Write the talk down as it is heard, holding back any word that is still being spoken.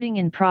Being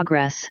in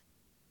progress.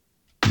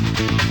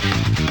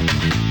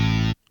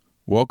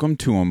 Welcome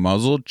to a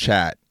muzzled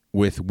chat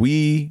with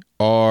We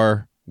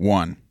Are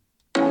One.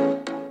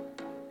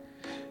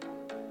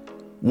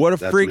 What a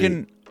That's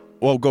freaking... me.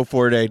 Well, go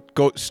for it, Ade.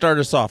 Go start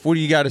us off. What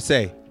do you got to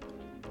say?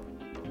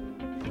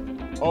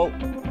 Oh.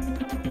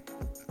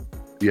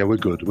 Yeah, we're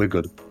good. We're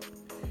good.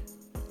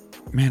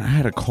 Man, I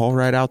had a call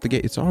right out the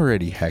gate. It's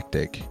already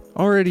hectic.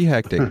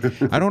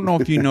 I don't know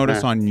if you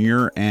notice on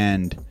your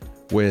end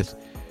with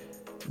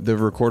the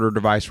recorder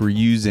device we're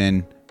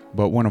using,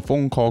 but when a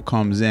phone call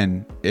comes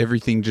in,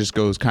 everything just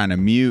goes kind of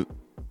mute.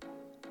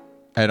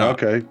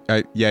 Okay.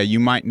 Yeah, you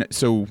might.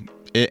 So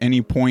at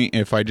any point,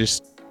 if it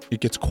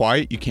gets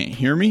quiet, you can't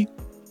hear me.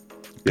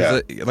 Yeah.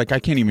 I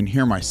can't even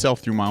hear myself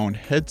through my own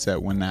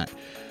headset when that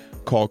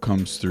call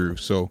comes through.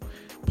 So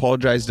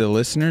apologize to the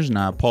listeners, and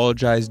I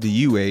apologize to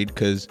you, Ade,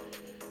 because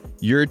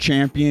you're a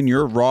champion.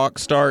 You're a rock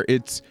star.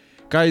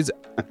 Guys,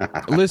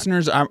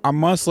 listeners, I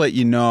must let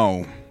you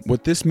know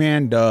what this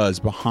man does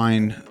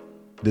behind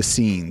the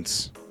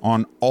scenes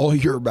on all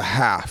your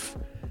behalf,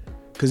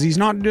 because he's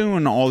not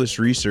doing all this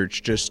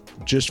research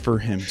just for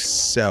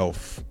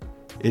himself,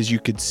 as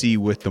you could see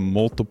with the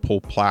multiple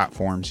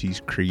platforms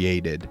he's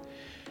created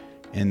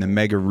and the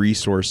mega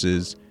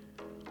resources.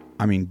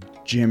 I mean,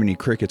 Jiminy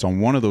Crickets,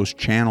 on one of those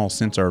channels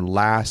since our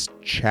last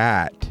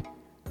chat,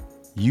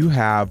 you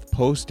have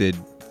posted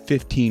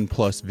 15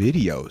 plus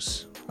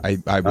videos,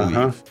 I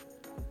believe.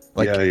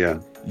 Yeah.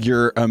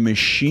 You're a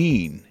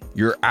machine.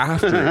 You're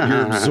after it.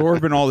 You're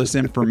absorbing all this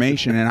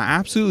information, and I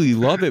absolutely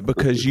love it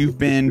because you've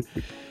been,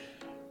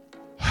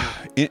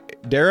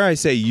 dare I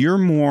say, you're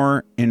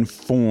more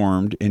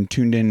informed and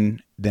tuned in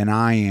than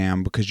I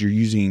am, because you're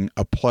using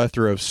a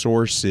plethora of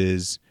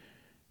sources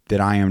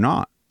that I am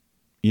not.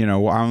 You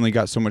know, I only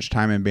got so much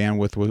time and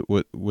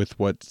bandwidth with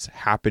what's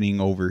happening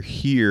over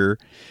here.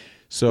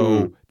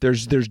 So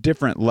there's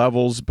different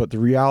levels, but the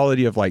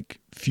reality of like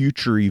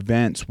future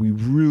events, we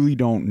really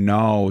don't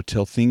know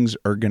till things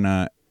are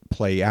gonna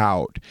play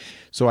out.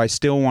 So I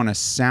still want to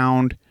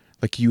sound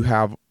like you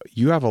have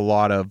a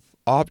lot of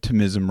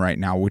optimism right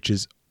now, which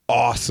is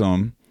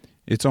awesome.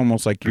 It's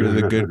almost like you're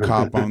the good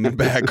cop, I'm the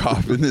bad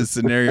cop in this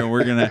scenario.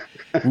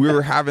 We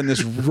were having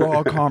this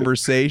raw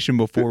conversation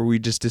before we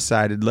just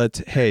decided, let's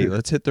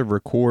hit the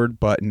record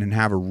button and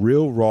have a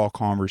real raw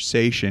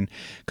conversation.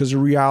 Because the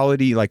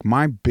reality, like,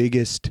 my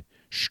biggest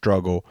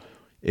struggle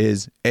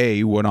is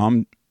what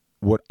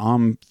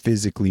I'm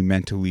physically,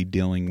 mentally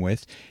dealing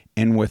with,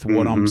 and with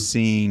what I'm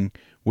seeing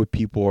with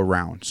people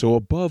around. So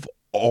above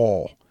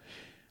all,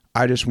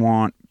 I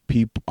want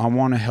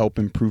to help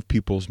improve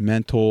people's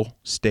mental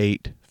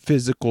state,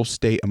 physical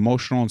state,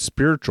 emotional and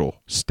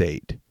spiritual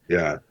state.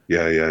 Yeah.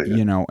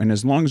 You know, and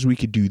as long as we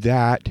could do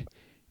that,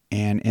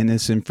 and in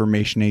this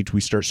information age,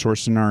 we start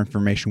sourcing our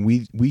information,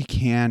 we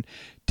can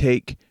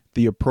take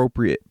the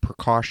appropriate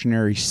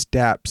precautionary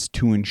steps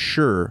to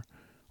ensure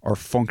our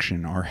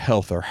function, our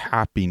health, our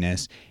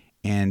happiness,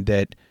 and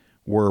that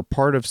we're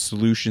part of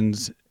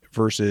solutions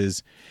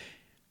versus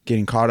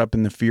getting caught up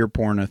in the fear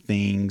porn of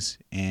things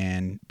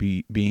and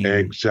being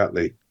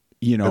Exactly.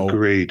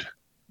 Agreed.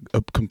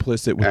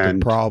 Complicit with the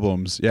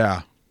problems.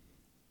 Yeah.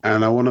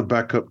 And I want to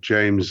back up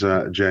James's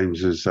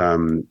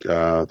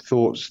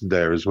thoughts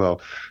there as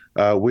well.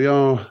 We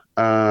are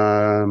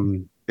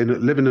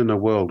living in a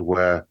world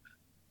where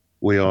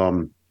we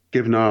are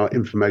given our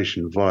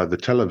information via the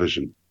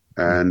television,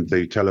 and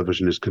the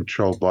television is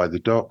controlled by the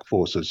dark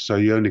forces. So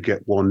you only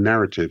get one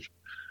narrative,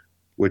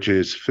 which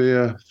is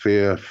fear,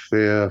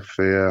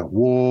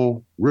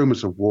 war,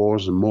 rumors of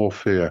wars, and more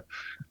fear.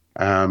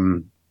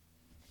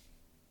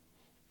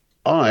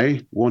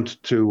 I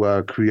wanted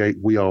to create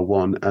We Are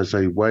One as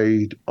a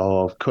way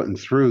of cutting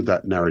through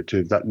that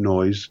narrative, that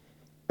noise,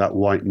 that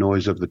white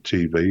noise of the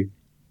TV,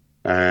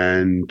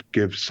 and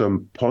give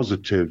some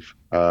positive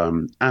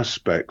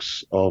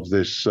aspects of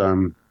this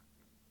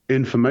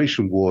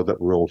information war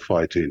that we're all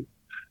fighting.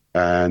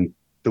 And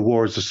the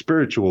war is a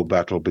spiritual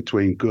battle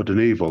between good and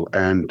evil,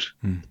 and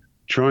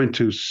trying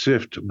to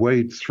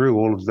wade through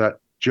all of that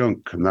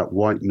junk and that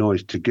white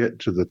noise to get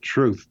to the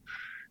truth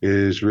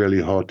is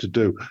really hard to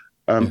do.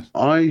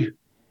 I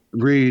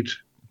read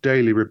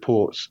daily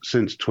reports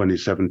since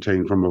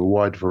 2017 from a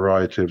wide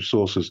variety of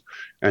sources,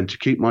 and to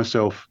keep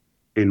myself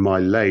in my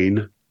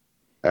lane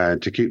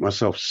and to keep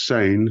myself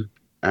sane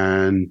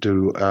and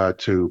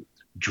to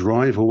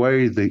drive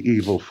away the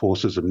evil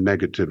forces of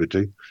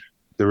negativity,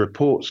 the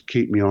reports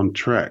keep me on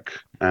track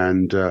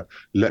and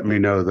let me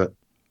know that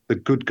the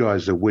good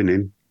guys are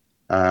winning,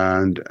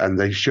 and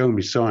they show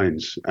me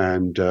signs,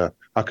 and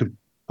I can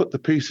put the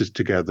pieces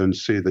together and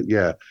see that,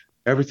 yeah,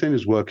 everything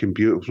is working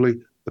beautifully.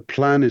 The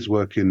plan is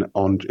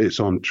it's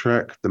on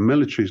track. The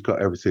military's got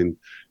everything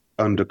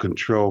under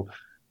control.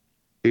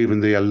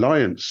 Even the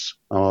alliance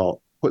are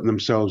putting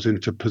themselves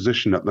into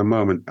position at the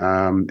moment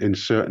in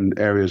certain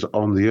areas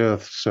on the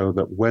earth, so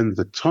that when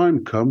the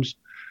time comes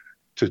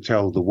to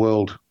tell the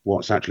world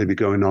what's actually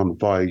going on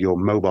via your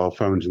mobile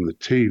phones and the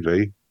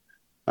TV,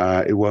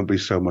 it won't be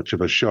so much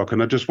of a shock.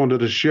 And I just wanted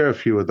to share a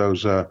few of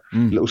those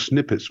Mm. little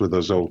snippets with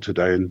us all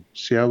today and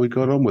see how we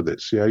got on with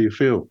it, see how you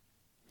feel.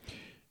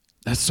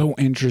 That's so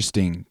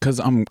interesting because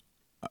I'm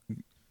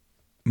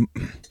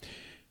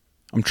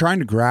trying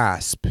to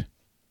grasp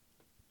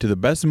to the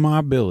best of my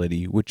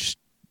ability, which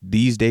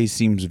these days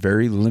seems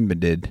very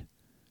limited,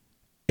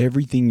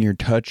 everything you're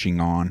touching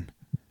on.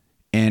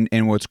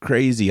 And what's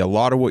crazy, a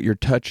lot of what you're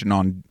touching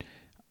on,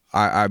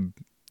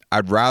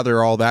 I'd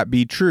rather all that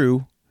be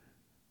true,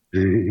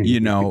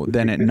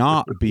 than it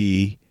not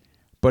be.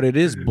 But it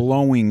is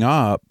blowing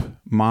up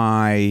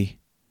my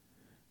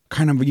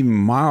kind of even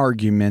my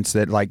arguments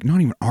that, like, not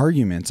even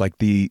arguments, like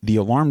the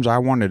alarms I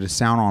wanted to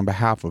sound on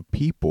behalf of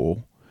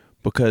people,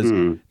 because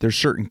there's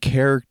certain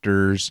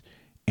characters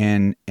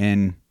and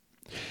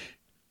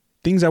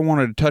things I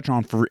wanted to touch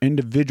on for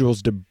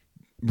individuals to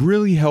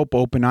really help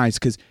open eyes.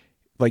 Because,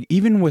 like,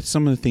 even with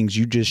some of the things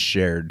you just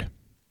shared,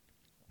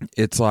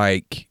 it's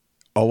like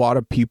a lot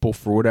of people,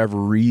 for whatever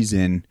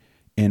reason,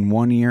 in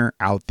one ear,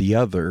 out the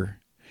other,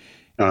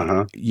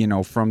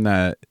 from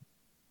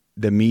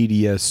the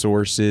media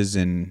sources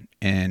and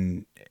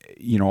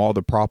all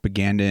the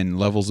propaganda and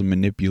levels of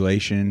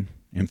manipulation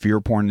and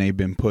fear porn they've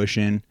been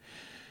pushing.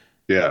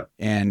 Yeah.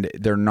 And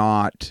they're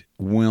not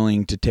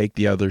willing to take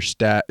the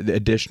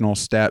additional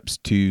steps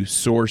to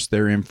source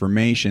their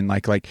information.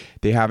 Like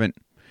they haven't.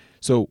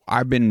 So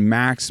I've been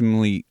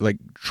maximally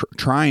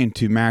trying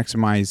to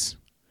maximize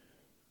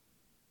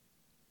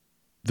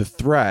the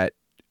threat,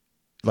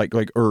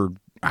 or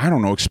I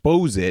don't know,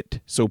 expose it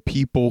so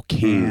people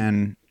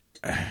can,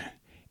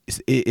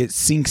 it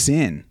sinks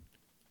in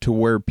to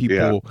where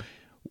people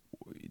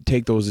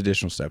take those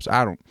additional steps.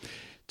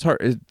 It's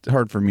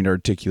hard for me to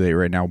articulate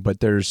right now, but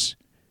the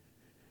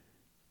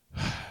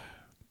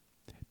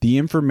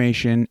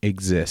information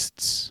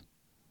exists.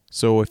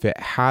 So if it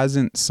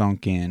hasn't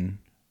sunk in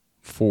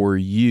for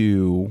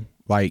you,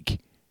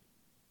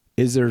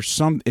 is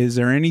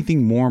there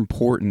anything more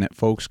important that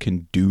folks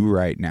can do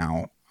right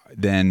now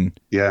than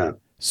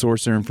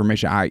source their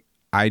information?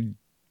 I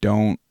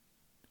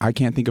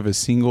can't think of a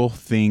single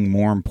thing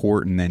more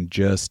important than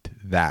just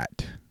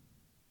that.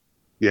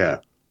 Yeah.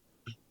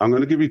 I'm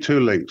going to give you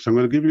two links. I'm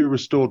going to give you a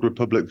Restored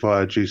Republic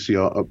via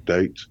GCR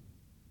update.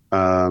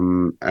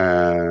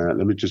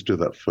 Let me just do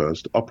that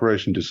first.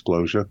 Operation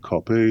Disclosure,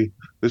 copy.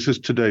 This is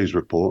today's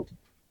report.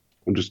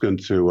 I'm just going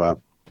to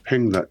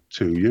ping that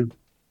to you.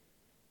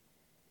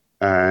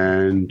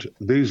 And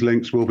these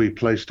links will be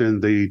placed in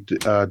the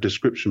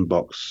description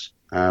box,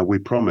 we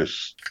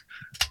promise.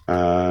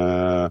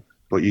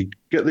 But you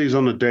get these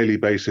on a daily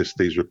basis,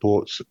 these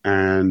reports,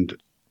 and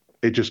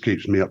it just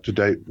keeps me up to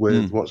date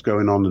with what's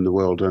going on in the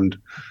world. And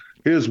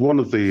here's one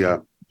of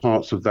the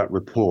parts of that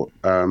report.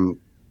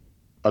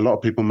 A lot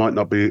of people might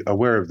not be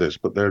aware of this,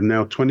 but there are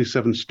now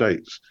 27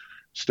 states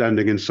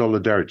standing in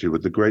solidarity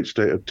with the great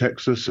state of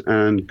Texas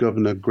and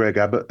Governor Greg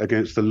Abbott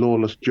against the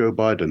lawless Joe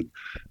Biden.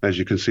 As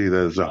you can see,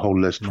 there's a whole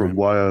list from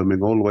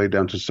Wyoming all the way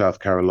down to South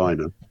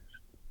Carolina.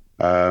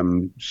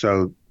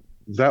 So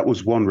that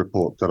was one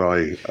report that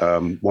I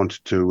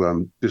wanted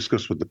to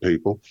discuss with the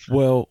people.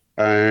 Well,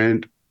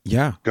 and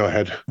go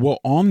ahead. Well,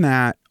 on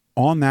that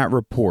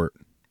report,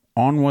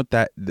 on what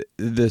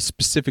the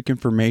specific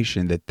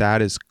information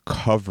that is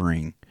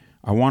covering,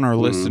 I want our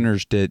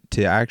listeners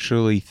to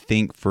actually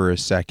think for a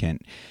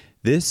second.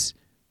 This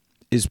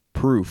is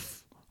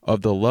proof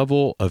of the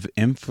level of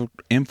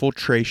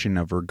infiltration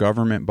of our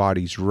government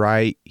bodies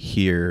right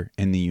here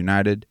in the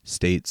United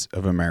States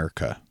of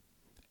America.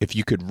 If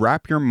you could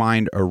wrap your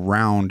mind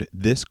around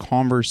this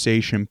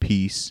conversation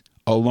piece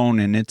alone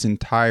in its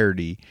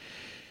entirety,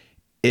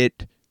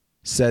 it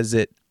says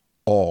it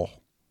all.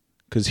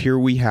 Because here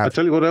we have. I'll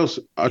tell you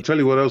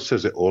what else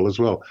says it all as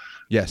well.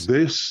 Yes.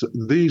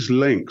 These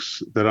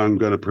links that I'm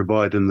going to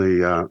provide in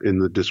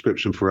the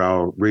description for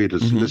our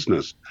readers,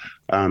 listeners,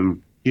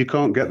 you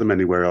can't get them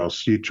anywhere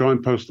else. You try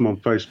and post them on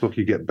Facebook,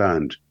 you get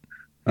banned.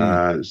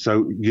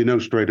 So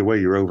straight away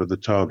you're over the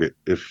target.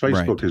 If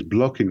Facebook is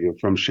blocking you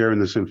from sharing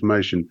this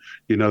information,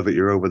 you know that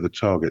you're over the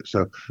target.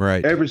 So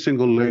every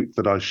single link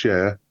that I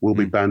share will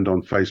be banned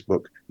on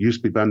Facebook. Used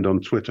to be banned on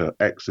Twitter,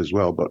 X as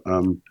well, but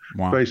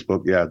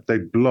Facebook, they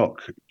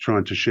block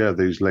trying to share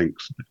these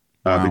links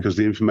because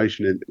the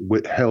information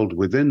held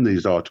within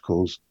these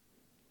articles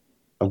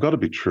have got to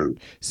be true.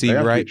 They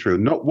have to be true.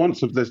 Not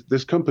once of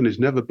this company's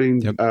never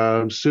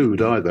been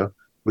sued either,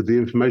 with the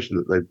information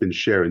that they've been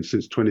sharing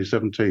since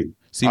 2017.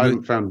 I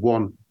haven't found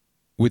one.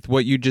 With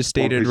what you just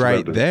stated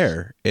right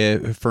there,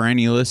 for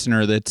any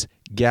listener that's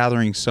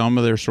gathering some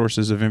of their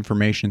sources of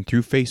information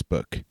through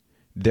Facebook,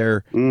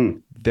 they're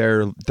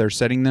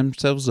setting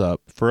themselves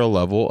up for a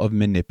level of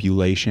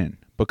manipulation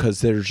because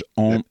there's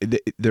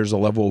a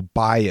level of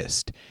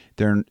bias.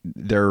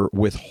 They're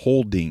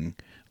withholding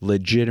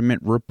legitimate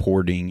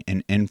reporting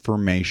and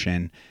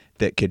information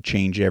that could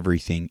change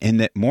everything, and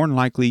that more than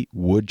likely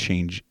would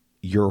change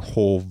your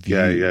whole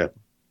view.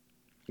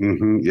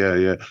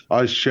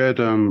 I shared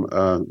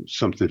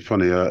something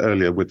funny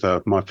earlier with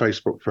my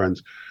Facebook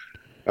friends.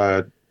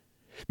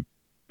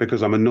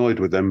 because I'm annoyed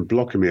with them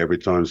blocking me every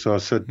time. So I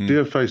said, Hmm.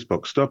 "Dear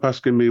Facebook, stop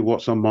asking me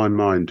what's on my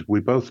mind. We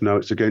both know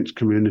it's against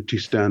community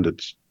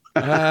standards."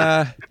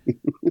 Ah,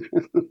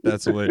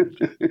 that's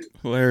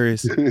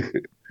hilarious.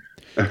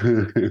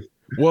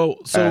 Well,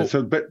 so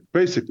So,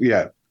 basically,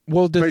 yeah,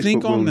 well to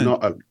think Facebook will on the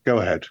not. Go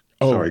ahead.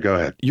 oh, Sorry, go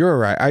ahead. you're all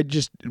right. I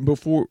just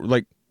before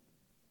like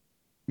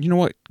you know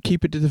what?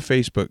 Keep it to the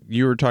Facebook.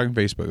 You were talking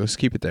Facebook. Let's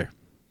keep it there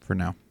for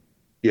now.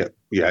 Yeah,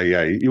 yeah,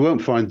 yeah. You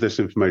won't find this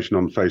information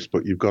on Facebook.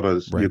 Right. You've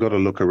got to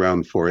look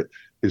around for it.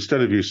 Instead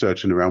of you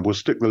searching around, we'll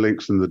stick the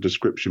links in the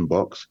description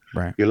box.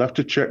 Right. You'll have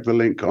to check the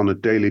link on a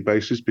daily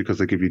basis because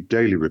they give you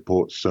daily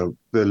reports. So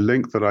the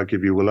link that I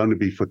give you will only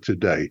be for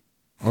today.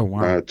 Oh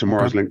wow.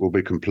 Tomorrow's Okay. link will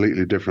be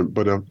completely different.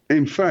 But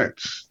in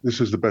fact,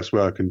 this is the best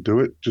way I can do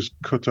it. Just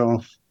cut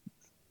off.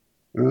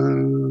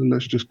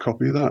 Let's just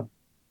copy that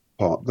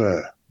part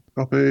there.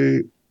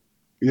 Copy.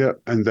 Yeah,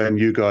 and then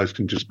you guys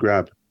can just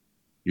grab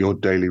your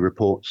daily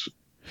reports.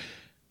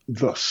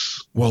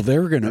 Thus, Well,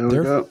 there we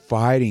they're go.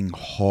 fighting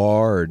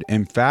hard.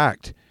 In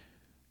fact,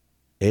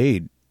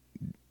 Aid,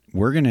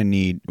 we're gonna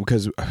need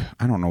because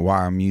I don't know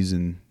why I'm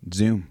using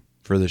Zoom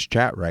for this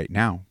chat right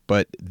now,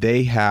 but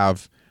they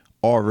have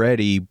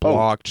already Oh,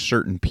 blocked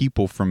certain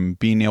people from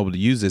being able to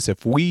use this.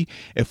 If we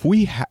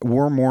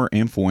were more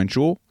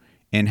influential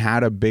and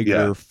had a yeah,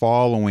 bigger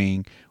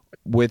following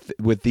with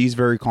these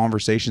very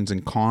conversations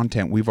and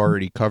content we've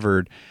already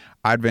covered,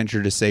 I'd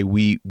venture to say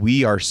we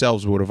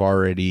ourselves would have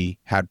already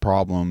had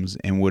problems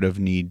and would have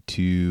need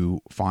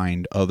to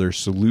find other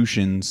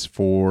solutions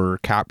for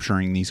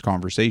capturing these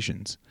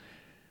conversations.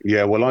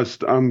 yeah. Well,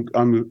 I'm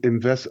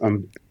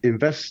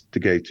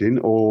investigating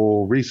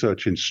or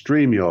researching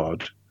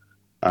StreamYard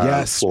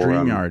Yes, for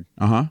StreamYard.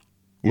 Uh-huh.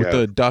 With yeah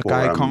the duck for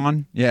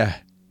icon. Yeah.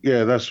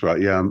 yeah, that's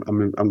right. Yeah,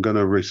 I'm going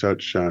to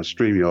research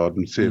StreamYard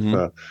and see if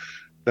Mm-hmm.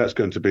 that's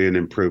going to be an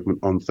improvement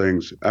on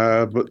things.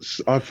 But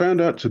I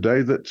found out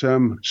today that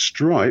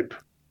Stripe,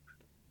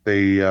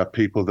 the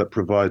people that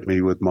provide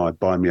me with my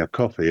buy me a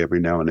coffee every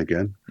now and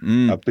again,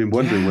 Yeah. I've been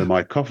wondering where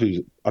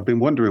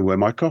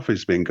my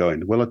coffee's been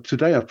going. Well,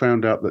 today I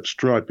found out that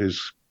Stripe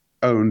is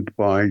owned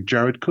by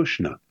Jared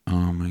Kushner.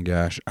 Oh my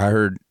gosh. I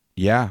heard,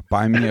 yeah,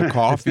 Buy Me a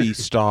Coffee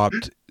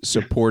stopped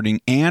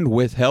supporting and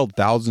withheld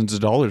thousands of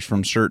dollars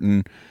from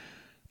certain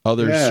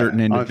Yeah,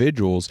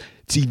 individuals.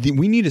 See,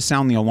 we need to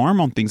sound the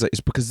alarm on things like this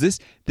because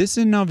this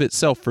in of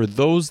itself, for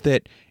those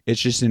that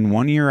it's just in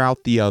one ear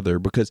out the other,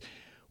 because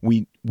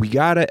we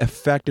gotta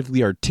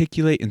effectively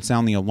articulate and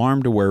sound the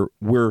alarm to where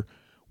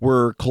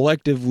we're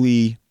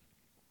collectively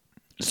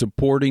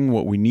supporting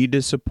what we need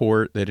to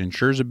support that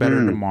ensures a better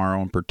mm,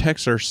 tomorrow and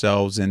protects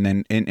ourselves, and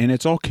then and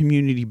it's all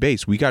community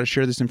based. We got to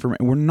share this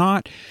information.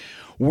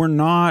 We're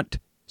not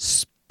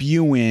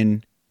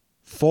spewing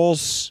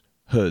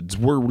falsehoods.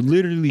 We're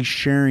literally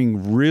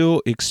sharing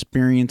real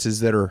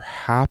experiences that are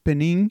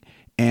happening,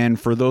 and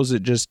for those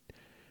that just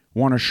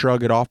want to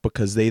shrug it off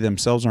because they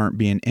themselves aren't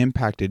being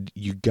impacted,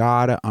 you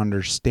gotta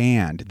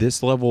understand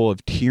this level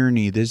of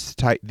tyranny, these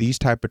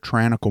type of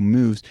tyrannical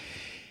moves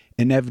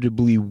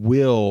inevitably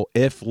will,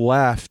 if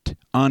left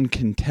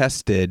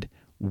uncontested,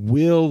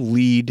 will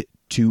lead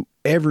to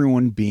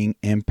everyone being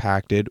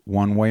impacted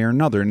one way or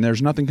another. And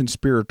there's nothing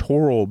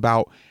conspiratorial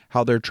about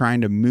how they're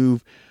trying to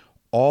move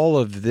all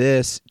of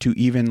this to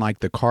even like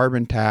the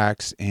carbon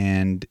tax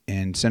and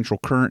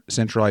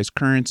centralized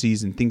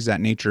currencies and things of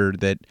that nature.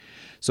 That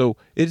so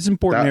it's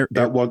important.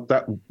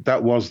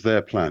 that was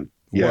their plan.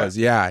 Yeah. Was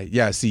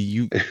yeah.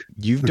 See,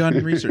 you've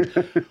done research.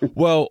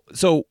 Well,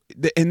 so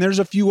and there's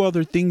a few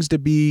other things to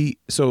be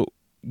so.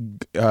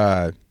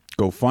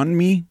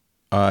 GoFundMe,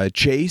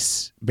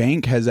 Chase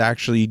Bank has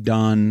actually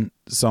done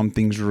some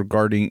things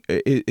regarding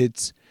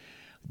it's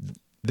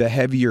the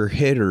heavier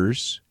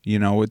hitters.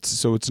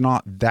 It's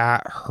not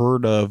that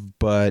heard of,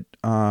 but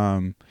They're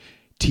trying to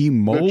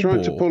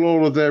T-Mobile. pull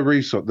all of their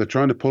resource. They're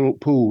trying to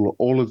pool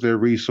all of their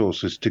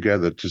resources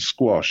together to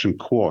squash and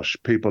quash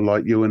people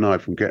like you and I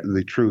from getting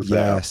the truth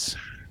out. Yes,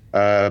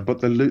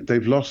 But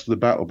they've lost the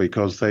battle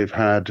because they've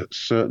had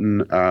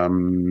certain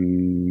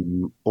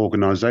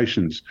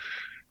organizations,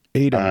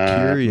 Aid,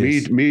 I'm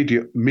curious.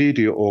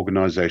 media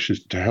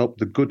organizations to help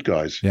the good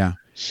guys. Yeah.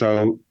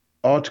 So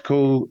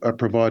article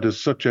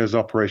providers such as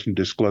Operation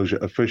Disclosure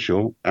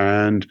Official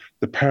and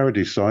the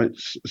parody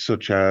sites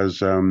such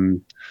as I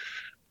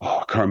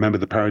can't remember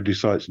the parody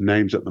sites'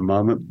 names at the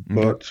moment,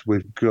 Okay. but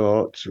we've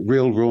got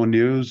Real Raw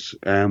News,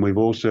 and we've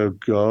also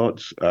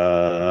got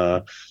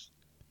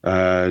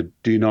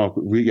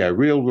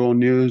Real Raw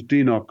News,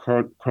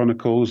 DNR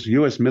Chronicles,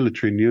 U.S.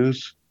 Military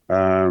News,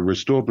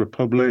 Restored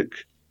Republic.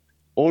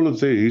 All of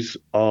these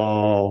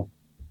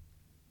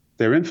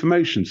they're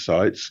information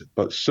sites,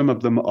 but some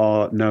of them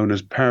are known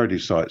as parody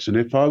sites. And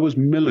if I was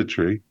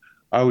military,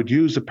 I would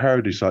use a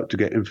parody site to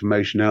get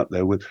information out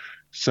there with.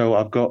 So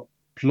I've got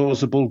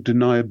plausible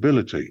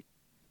deniability.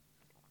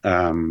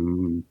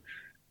 You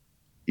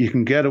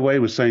can get away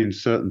with saying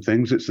certain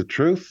things. It's the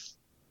truth.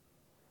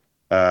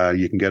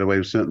 You can get away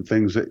with certain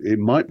things. It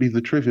might be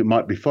the truth. It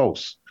might be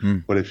false.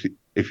 Mm. But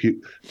if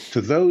you,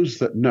 to those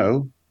that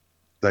know,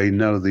 they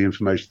know the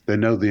information. They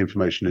know the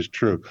information is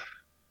true.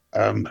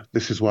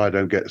 This is why I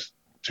don't get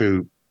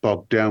too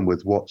bogged down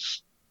with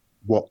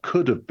what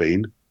could have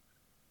been,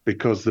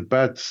 because the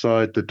bad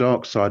side, the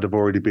dark side, have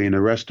already been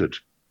arrested.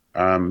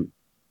 Um,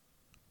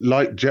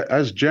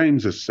 as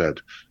James has said,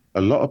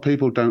 a lot of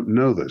people don't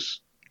know this.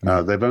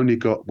 They've only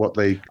got what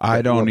they.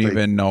 I don't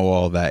even know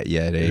all that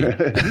yet.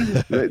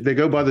 They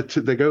go by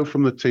they go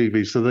from the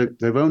TV, so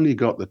they've only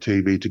got the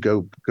TV to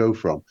go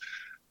from.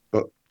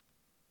 But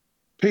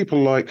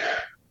people like,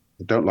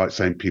 I don't like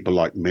saying people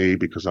like me,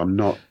 because I'm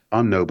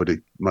nobody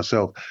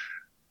myself.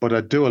 But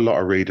I do a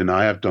lot of reading.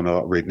 I have done a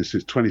lot of reading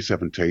since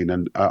 2017,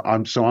 and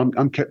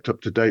I'm kept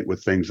up to date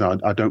with things.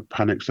 I don't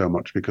panic so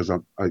much, because I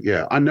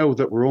know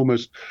that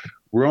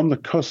we're on the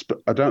cusp.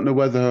 I don't know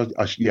whether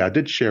I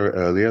did share it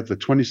earlier. The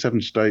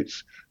 27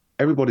 states,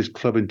 everybody's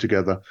clubbing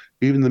together.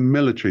 Even the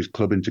military's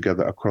clubbing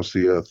together across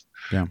the earth.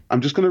 Yeah.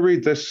 I'm just going to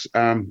read this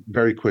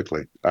very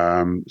quickly,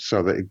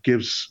 so that it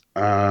gives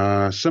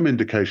some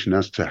indication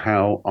as to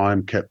how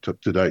I'm kept up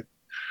to date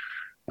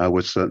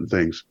with certain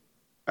things.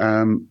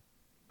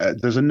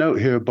 There's a note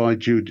here by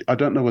Judy. I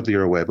don't know whether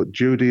you're aware, but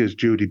Judy is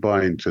Judy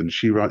Byington.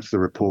 She writes the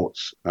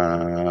reports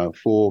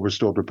for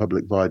Restored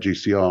Republic via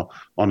GCR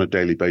on a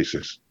daily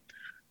basis.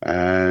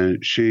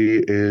 And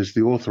she is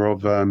the author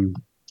of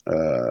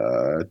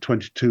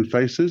 22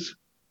 Faces.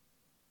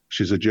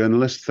 She's a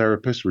journalist,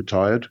 therapist,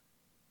 retired.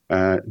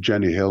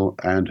 Jenny Hill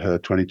and her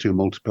 22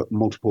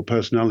 multiple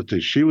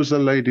personalities. She was a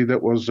lady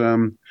that was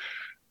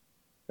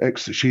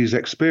she's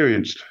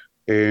experienced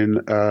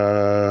in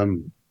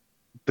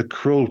the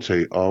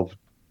cruelty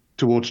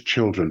towards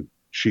children.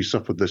 She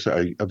suffered this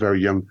at a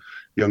very young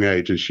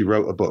age, and she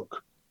wrote a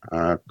book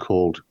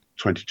called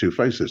 22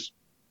 Faces.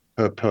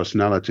 Her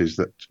personalities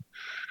that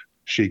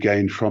she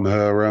gained from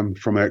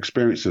her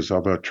experiences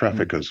of her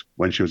traffickers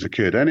when she was a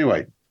kid.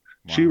 Anyway,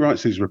 wow. She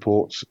writes these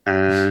reports,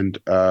 and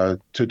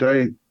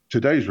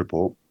today's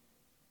report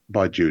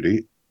by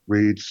Judy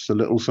reads a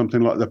little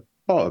something like the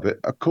part of it: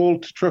 a call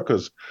to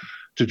truckers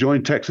to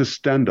join Texas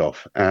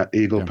standoff at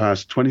Eagle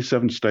Pass.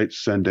 27 states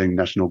sending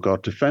National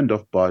Guard to fend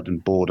off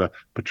Biden border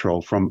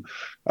patrol from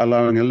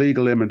allowing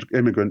illegal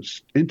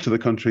immigrants into the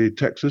country.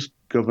 Texas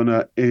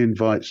governor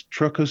invites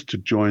truckers to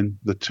join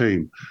the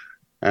team.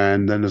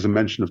 And then there's a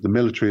mention of the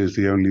military is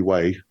the only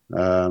way.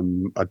 I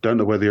don't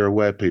know whether you're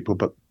aware, people,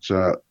 but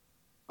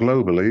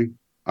globally,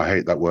 I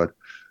hate that word,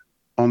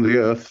 on the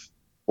earth,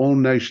 all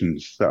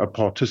nations that are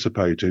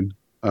participating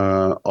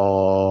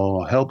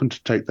are helping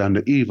to take down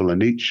the evil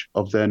in each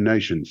of their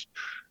nations.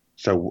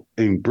 So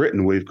in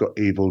Britain, we've got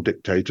evil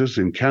dictators.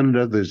 In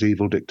Canada, there's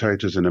evil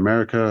dictators. In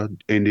America,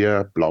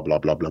 India, blah, blah,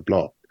 blah, blah,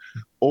 blah.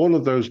 All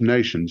of those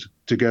nations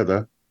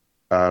together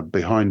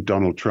behind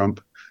Donald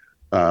Trump,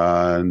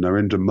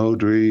 Narendra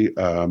Modi,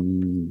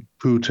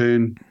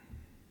 Putin,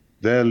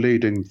 they're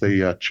leading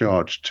the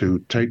charge to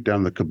take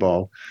down the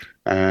cabal.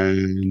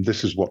 And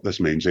this is what this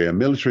means here.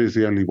 Military is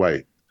the only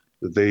way.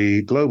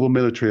 The global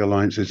military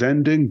alliance is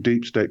ending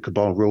deep state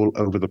cabal rule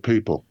over the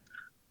people.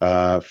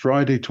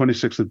 Friday,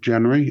 26th of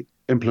January,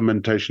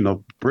 implementation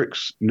of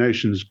BRICS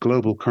nations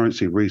global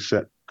currency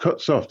reset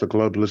cuts off the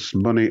globalists'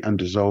 money and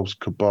dissolves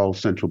cabal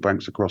central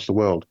banks across the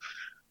world.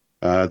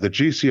 The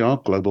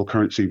GCR, Global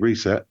Currency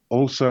Reset,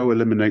 also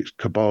eliminates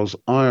cabal's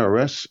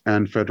IRS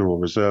and Federal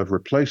Reserve,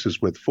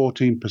 replaces with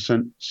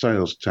 14%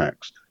 sales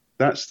tax.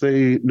 That's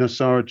the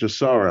Nasara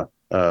Jasara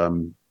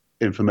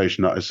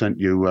information that I sent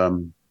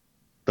you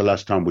the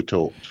last time we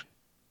talked.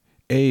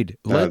 ADE,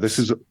 this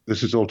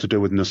is all to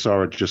do with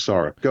Nasara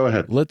Jasara. Go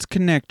ahead. Let's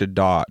connect a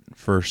dot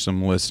for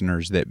some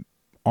listeners that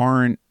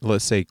aren't,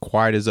 let's say,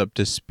 quite as up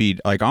to speed.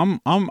 Like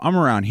I'm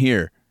around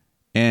here,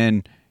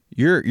 and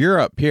you're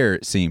up here.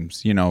 It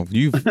seems,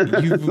 you've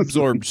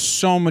absorbed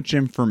so much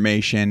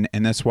information,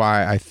 and that's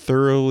why I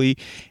thoroughly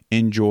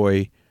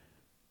enjoy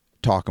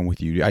talking with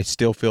you. I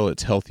still feel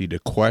it's healthy to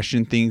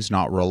question things,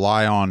 not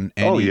rely on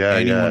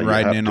anyone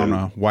riding in on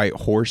a white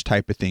horse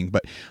type of thing.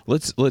 But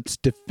let's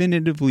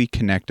definitively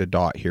connect a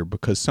dot here,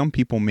 because some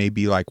people may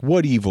be like,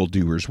 what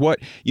evildoers? What,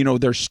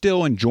 they're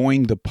still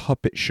enjoying the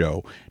puppet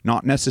show,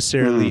 not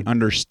necessarily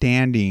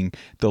understanding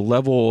the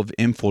level of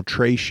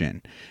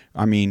infiltration.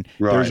 I mean,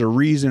 There's a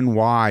reason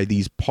why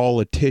these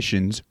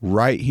politicians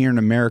right here in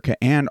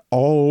America and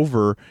all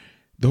over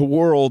the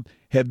world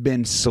have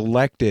been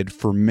selected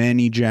for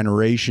many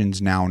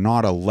generations now,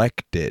 not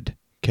elected.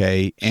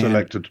 Okay. And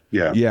selected.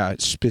 Yeah. Yeah.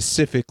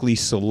 Specifically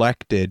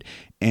selected.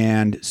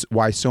 And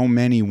why so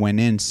many went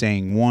in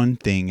saying one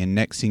thing, and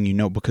next thing you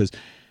know, because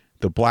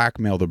the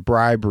blackmail, the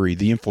bribery,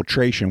 the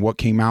infiltration, what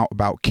came out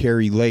about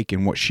Carrie Lake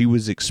and what she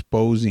was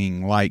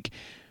exposing,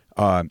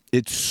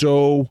 it's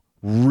so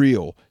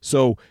real.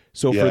 So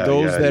for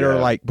those that are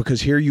like,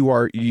 because here you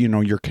are,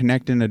 you're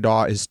connecting a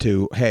dot as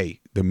to, hey,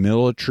 the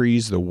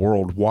militaries, the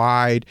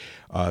worldwide,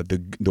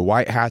 the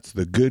white hats,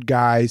 the good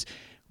guys.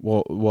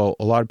 Well,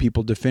 a lot of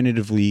people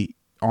definitively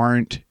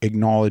aren't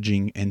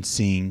acknowledging and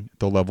seeing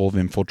the level of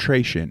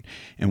infiltration.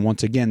 And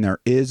once again, there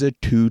is a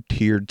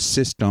two-tiered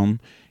system.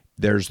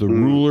 There's the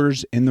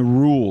rulers and the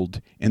ruled,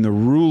 and the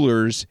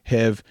rulers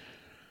have,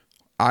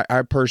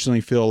 I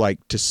personally feel like,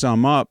 to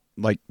sum up,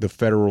 like the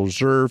Federal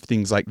Reserve,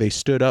 things like, they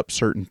stood up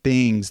certain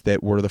things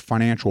that were the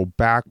financial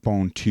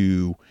backbone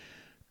to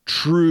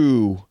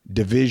true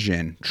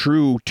division,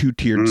 true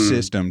two-tiered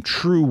system,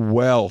 true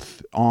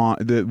wealth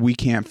that we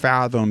can't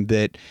fathom,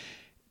 that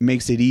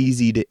makes it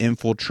easy to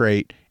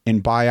infiltrate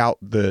and buy out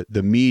the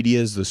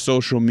medias, the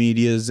social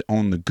medias,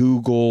 on the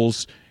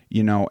Googles,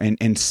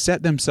 and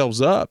set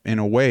themselves up in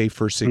a way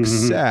for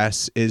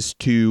success, is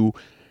to,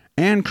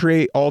 and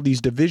create all these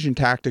division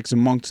tactics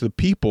amongst the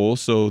people,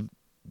 so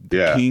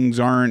the kings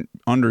aren't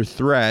under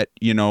threat,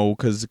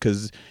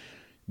 because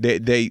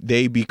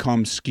they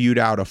become skewed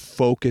out of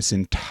focus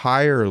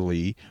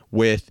entirely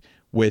with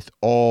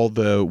all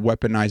the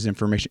weaponized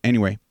information.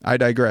 Anyway, I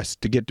digress.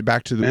 To get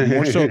back to the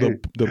more so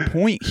the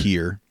point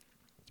here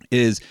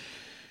is,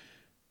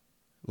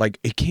 like,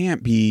 it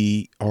can't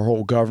be our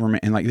whole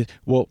government and like this.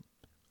 Well,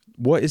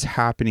 what is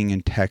happening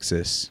in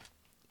Texas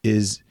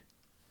is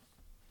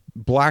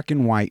black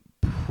and white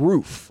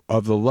proof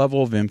of the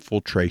level of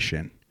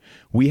infiltration.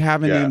 We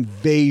have an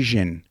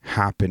invasion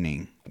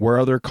happening where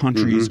other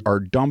countries are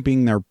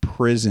dumping their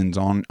prisons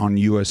on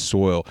U.S.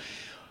 soil.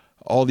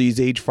 All these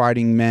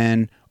age-fighting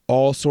men,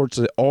 all sorts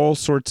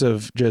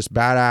of just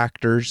bad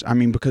actors. I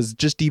mean, because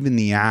just even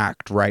the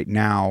act right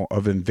now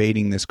of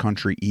invading this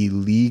country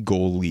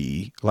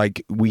illegally,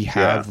 like, we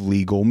have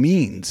legal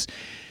means.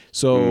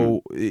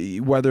 So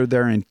whether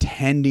they're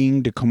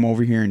intending to come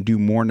over here and do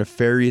more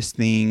nefarious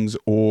things,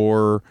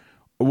 or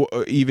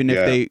even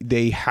if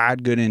they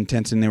had good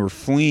intents and they were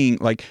fleeing,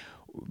 like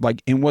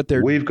in what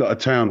they're... We've got a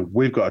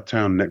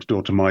town next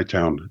door to my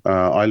town.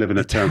 I live in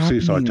a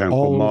seaside town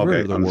called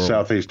Margate on the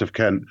southeast of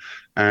Kent.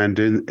 And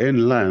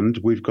inland,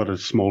 we've got a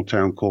small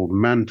town called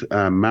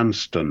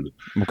Manston.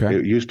 Okay.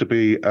 It used to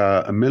be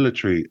a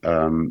military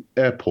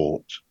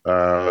airport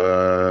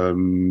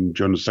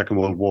during the Second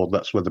World War.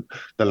 That's where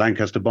the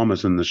Lancaster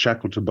bombers and the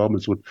Shackleton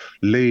bombers would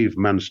leave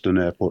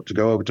Manston Airport to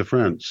go over to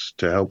France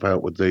to help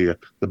out with the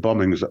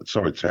bombings.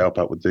 Sorry, to help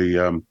out with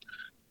the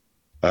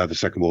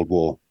Second World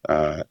War,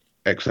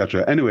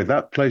 etc. Anyway,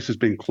 that place has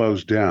been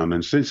closed down,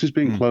 and since it's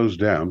been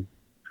closed down,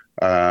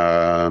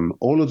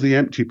 all of the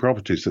empty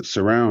properties that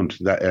surround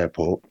that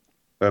airport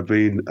have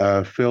been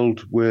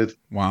filled with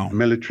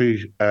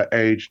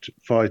military-aged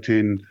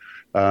fighting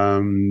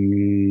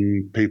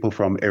people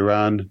from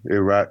Iran,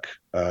 Iraq,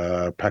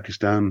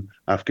 Pakistan,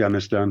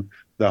 Afghanistan.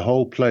 The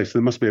whole place,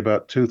 there must be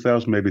about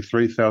 2,000, maybe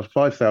 3,000,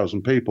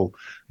 5,000 people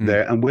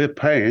there, and we're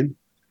paying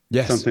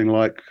something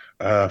like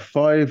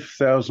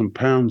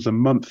 £5,000 a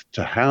month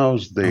to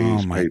house these people.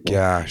 Oh my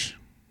gosh.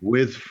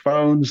 With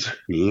phones,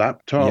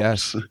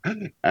 laptops,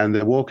 and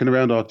they're walking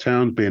around our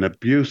town being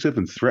abusive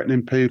and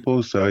threatening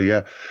people. So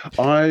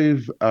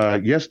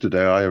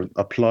yesterday I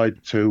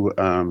applied to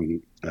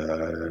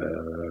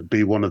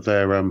be one of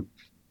their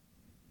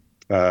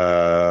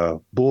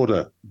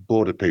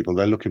border people.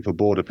 They're looking for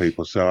border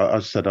people. So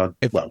I said, I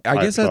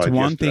guess that's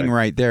one thing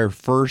right there.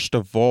 First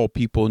of all,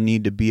 people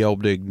need to be able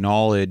to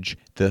acknowledge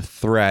the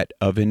threat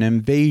of an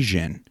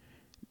invasion.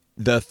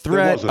 The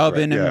threat of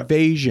an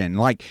invasion.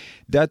 Like,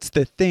 that's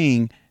the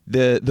thing.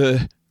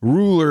 The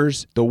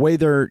rulers, the way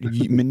they're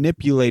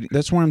manipulating,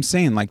 that's what I'm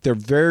saying. Like, they're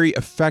very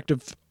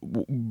effective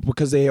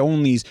because they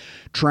own these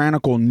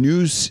tyrannical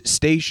news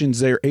stations.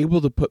 They're able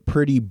to put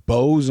pretty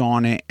bows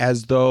on it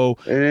as though,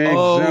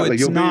 exactly.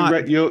 It's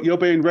not... You're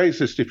being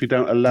racist if you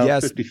don't allow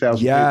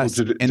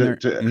 50,000 people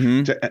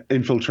to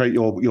infiltrate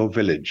your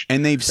village.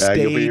 And they've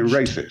staged, you're being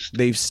racist.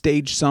 They've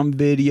staged some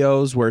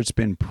videos where it's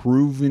been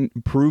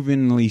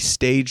provenly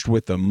staged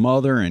with the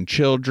mother and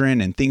children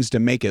and things to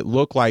make it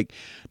look like,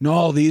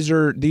 no, these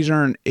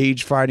aren't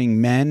age fighting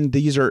men.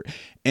 These are...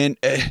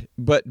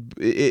 but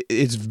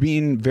it's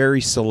being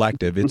very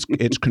selective.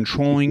 It's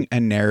controlling a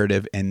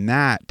narrative, and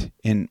that,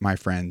 my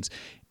friends,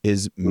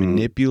 is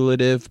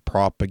manipulative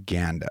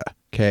propaganda.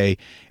 Okay,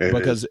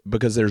 because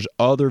there's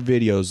other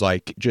videos,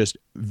 like just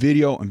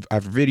video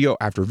after video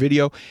after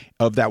video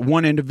of that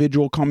one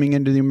individual coming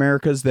into the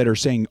Americas that are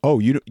saying, "Oh,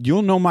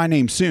 you'll know my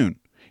name soon."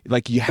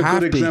 Like, you have a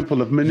good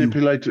example of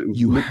manipulated.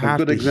 A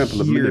good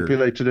example of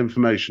manipulated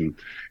information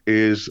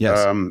is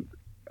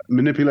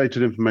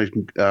manipulated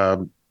information.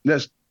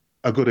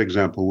 A good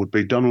example would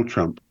be Donald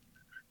Trump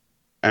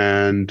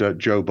and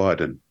Joe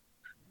Biden.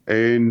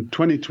 In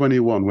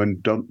 2021,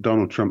 when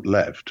Donald Trump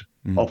left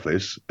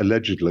office,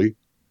 allegedly,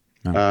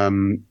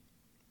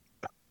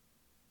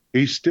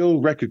 he's still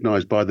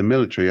recognized by the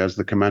military as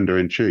the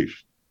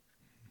commander-in-chief.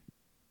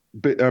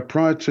 But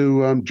prior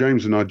to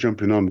James and I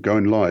jumping on,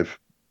 going live,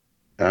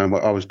 I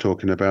was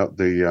talking about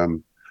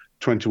the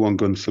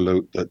 21-gun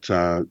salute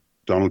that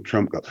Donald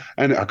Trump got.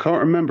 And I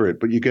can't remember it,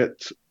 but you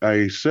get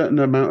a certain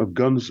amount of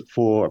guns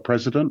for a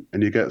president,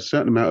 and you get a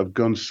certain amount of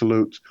gun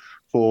salute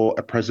for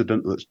a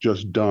president that's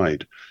just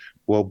died.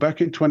 Well, back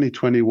in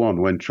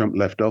 2021, when Trump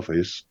left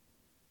office,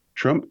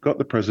 Trump got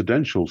the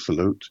presidential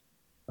salute,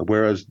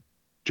 whereas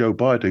Joe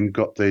Biden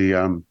got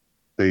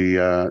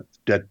the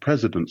dead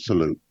president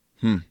salute.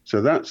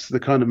 So that's the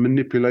kind of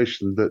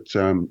manipulation that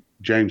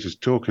James is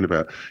talking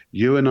about.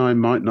 You and I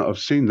might not have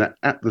seen that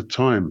at the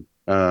time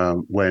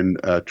when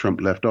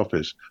Trump left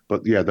office.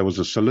 But yeah, there was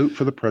a salute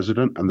for the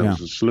president and there Yeah.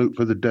 was a salute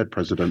for the dead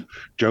president.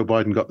 Joe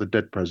Biden got the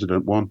dead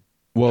president one.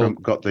 Well,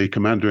 Trump got the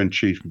commander in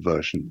chief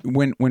version.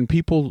 when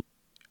people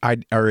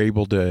are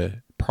able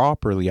to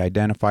properly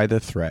identify the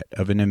threat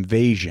of an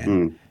invasion,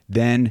 Mm,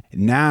 then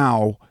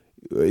now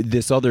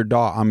this other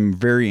dot I'm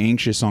very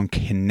anxious on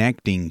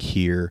connecting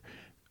here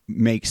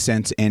makes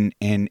sense, and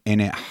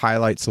it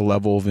highlights the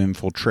level of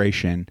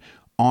infiltration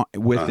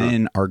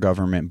within our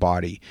government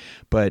body.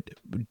 But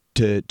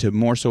to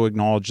more so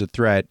acknowledge the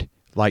threat,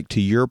 like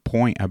to your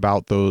point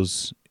about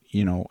those,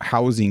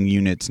 housing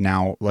units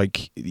now,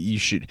 like you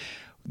should,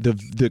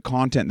 the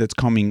content that's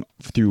coming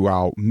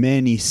throughout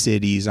many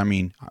cities, I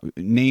mean,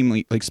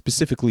 namely, like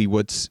specifically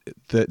what's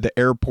the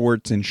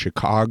airports in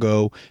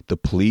Chicago, the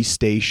police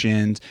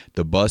stations,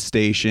 the bus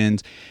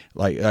stations,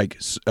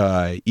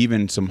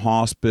 even some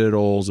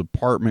hospitals,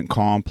 apartment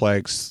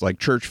complex, like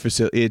church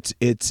facility.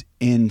 It's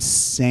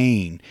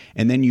insane.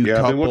 And then you yeah, I've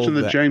been couple watching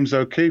the that. James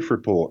O'Keefe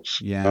reports.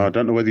 Yeah. I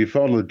don't know whether you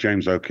follow the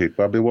James O'Keefe,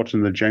 but I've been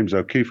watching the James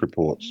O'Keefe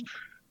reports.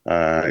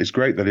 It's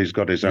great that he's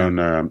got his Yeah.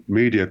 own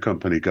media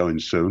company going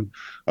soon,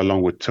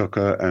 along with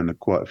Tucker and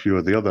quite a few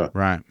of the other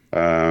Right.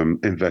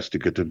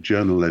 investigative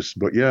journalists.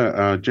 But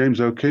yeah, James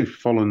O'Keefe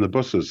following the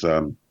buses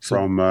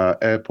from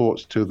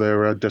airports to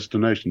their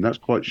destination. That's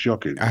quite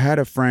shocking. I had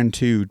a friend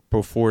too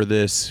before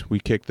we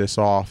kicked this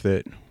off,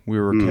 that we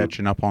were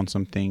catching up on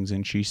some things,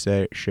 and she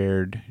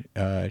shared,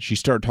 she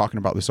started talking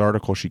about this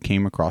article she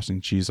came across,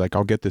 and she's like,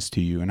 I'll get this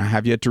to you. And I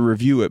have yet to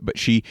review it, but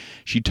she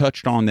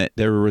touched on that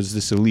there was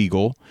this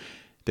illegal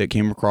that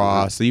came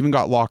across. They even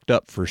got locked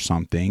up for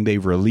something. They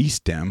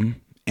released him,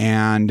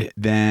 and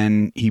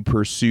then he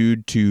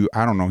pursued to,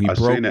 I don't know,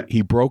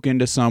 he broke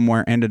into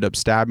somewhere, ended up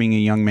stabbing a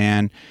young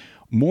man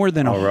more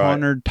than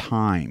 100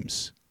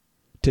 times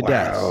to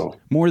death.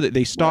 More that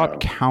they stopped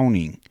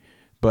counting,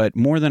 but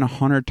more than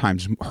 100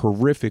 times,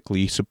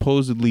 horrifically.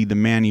 Supposedly the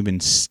man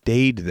even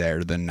stayed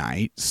there the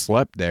night,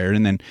 slept there,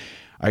 and then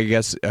I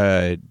guess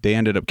they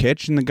ended up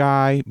catching the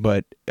guy,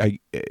 but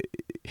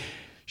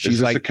she's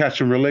like, a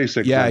catch and release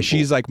example? Yeah,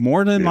 she's like,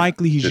 more than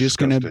likely he's just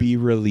going to be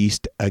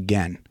released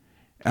again.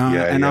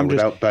 And I'm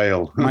without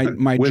bail.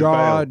 my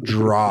jaw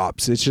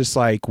drops. It's just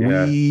like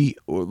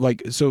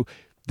so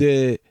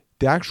the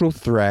actual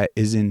threat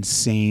is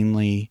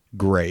insanely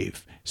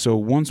grave. So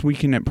once we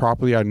can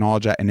properly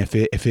acknowledge that, and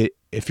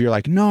if you're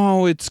like,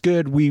 no, it's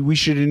good, we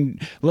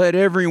shouldn't let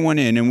everyone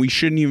in, and we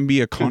shouldn't even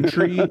be a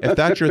country, if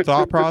that's your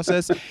thought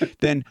process,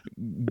 then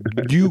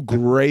you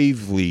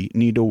gravely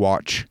need to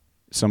watch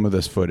some of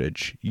this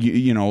footage,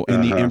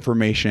 and the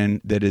information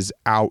that is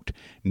out,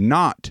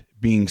 not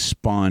being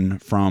spun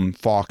from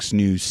Fox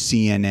News,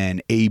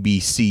 CNN,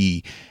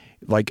 ABC,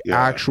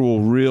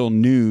 actual real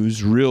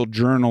news, real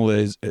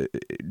journalism.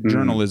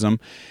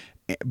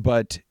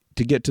 But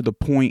to get to the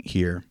point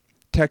here,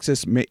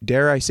 Texas,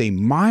 dare I say,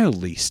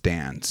 mildly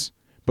stands,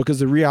 because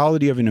the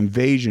reality of an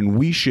invasion,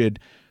 we should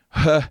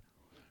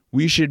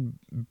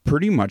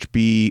pretty much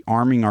be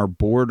arming our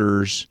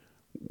borders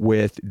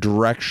with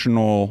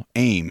directional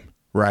aim,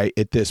 right,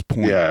 at this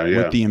point.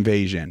 With the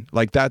invasion.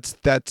 Like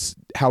that's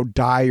how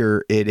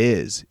dire it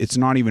is. It's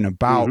not even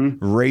about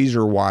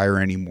razor wire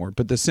anymore,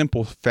 but the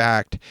simple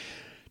fact,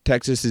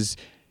 Texas is,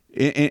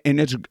 and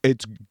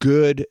it's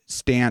good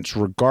stance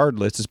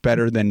regardless. It's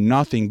better than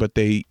nothing, but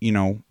they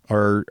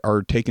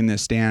are taking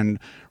this stand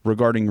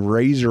regarding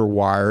razor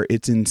wire.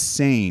 It's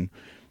insane.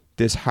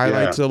 This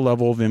highlights the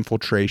level of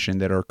infiltration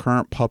that our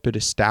current puppet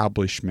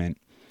establishment,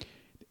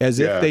 as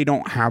if they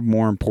don't have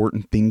more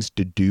important things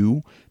to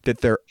do,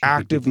 that they're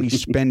actively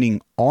spending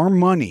our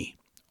money,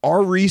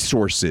 our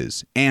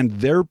resources, and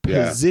their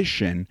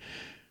position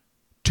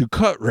to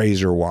cut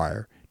razor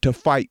wire, to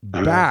fight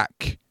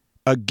back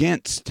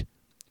against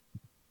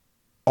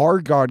our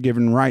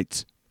God-given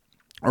rights,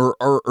 or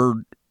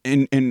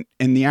in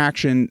the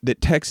action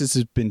that Texas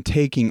has been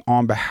taking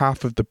on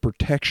behalf of the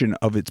protection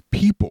of its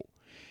people.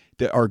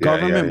 That our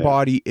government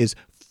body is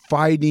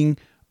fighting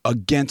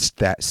against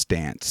that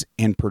stance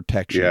and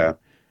protection.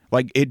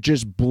 Like, it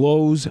just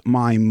blows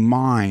my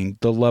mind,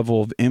 the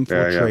level of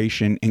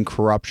infiltration and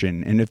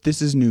corruption. And if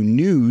this is new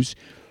news,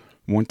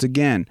 once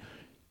again,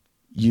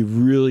 you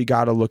really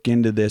got to look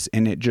into this,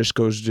 and it just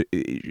goes to,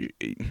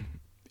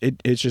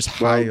 it's just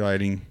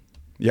highlighting.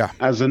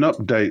 As an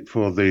update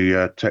for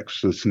the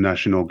Texas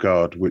National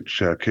Guard,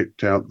 which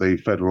kicked out the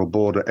federal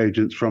border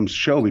agents from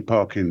Shelby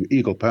Park in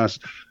Eagle Pass,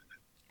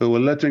 who were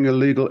letting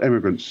illegal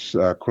immigrants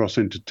cross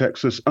into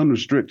Texas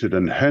unrestricted,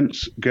 and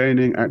hence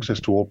gaining access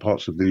to all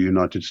parts of the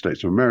United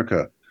States of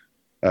America.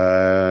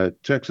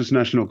 Texas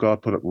National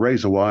Guard put up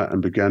razor wire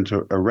and began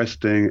to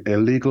arresting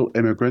illegal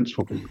immigrants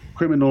for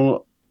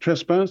criminal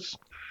trespass.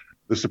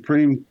 The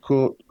Supreme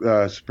Court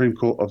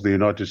of the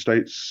United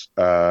States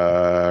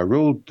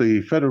ruled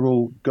the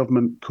federal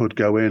government could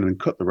go in and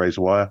cut the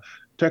razor wire.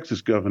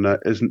 Texas governor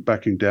isn't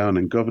backing down,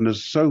 and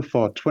governors so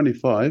far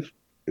 25,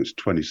 it was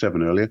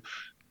 27 earlier,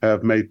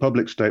 have made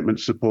public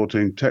statements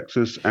supporting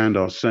Texas and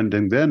are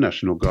sending their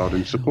National Guard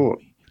in support.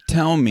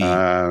 Tell me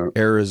Uh,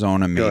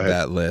 Arizona Go made ahead.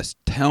 that list.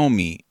 Tell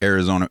me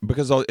Arizona,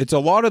 because it's a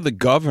lot of the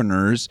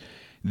governors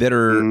that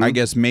are, I Mhm.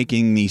 guess,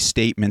 making these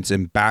statements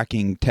and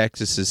backing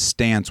Texas's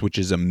stance, which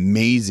is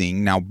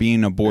amazing. Now,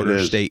 being a It border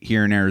is. state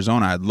here in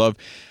Arizona, I'd love,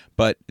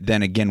 but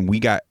then again, we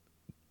got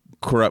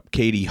corrupt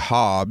Katie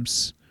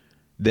Hobbs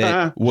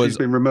that She's was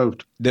been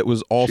removed. She's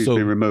been also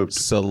removed.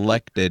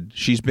 selected.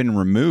 She's been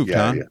removed,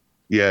 Yeah, huh? yeah.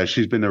 Yeah,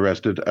 she's been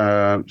arrested.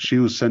 She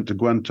was sent to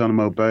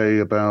Guantanamo Bay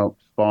about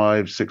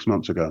 5, 6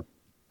 months ago.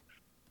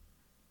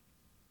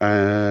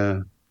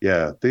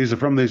 Yeah, these are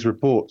from these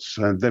reports,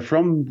 and they're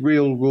from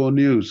Real Raw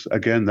News.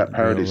 Again, that Real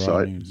parody raw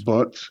site. news.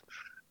 But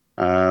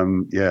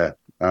yeah,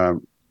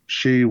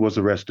 she was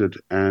arrested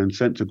and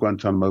sent to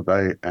Guantanamo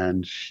Bay,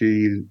 and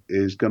she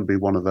is going to be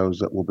one of those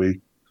that will be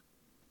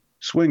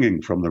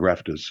swinging from the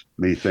rafters,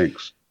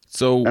 methinks.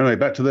 So, Anyway,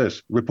 back to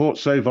this.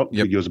 Reports say yep.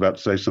 you was about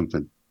to say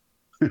something.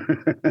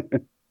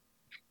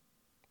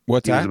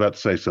 What's You was that? about to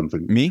say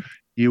something. Me?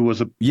 You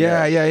was a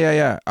Yeah, yes.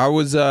 yeah. I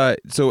was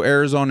so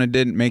Arizona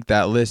didn't make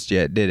that list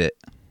yet, did it?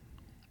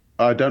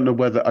 I don't know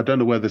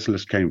where this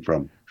list came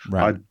from.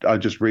 Right. I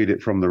just read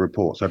it from the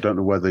reports. I don't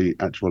know where the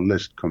actual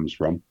list comes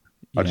from.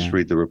 I just Yeah.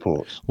 read the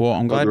reports. Well,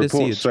 I'm But the glad to see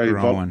reports it's say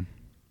growing.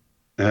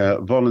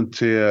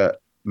 volunteer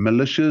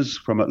militias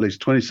from at least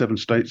 27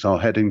 states are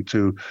heading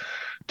to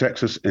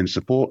Texas in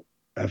support.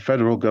 The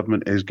federal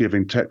government is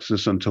giving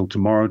Texas until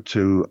tomorrow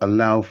to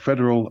allow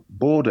federal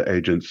border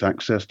agents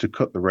access to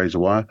cut the razor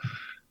wire.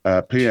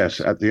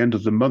 P.S. At the end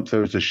of the month,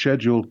 there is a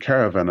scheduled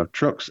caravan of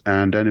trucks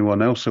and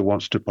anyone else who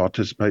wants to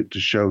participate to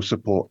show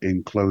support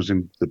in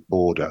closing the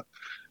border.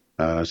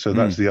 So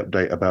that's the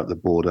update about the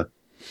border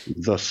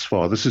thus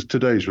far. This is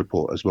today's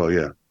report as well,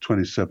 yeah,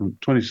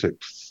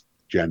 26th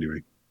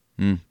January.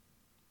 Mm.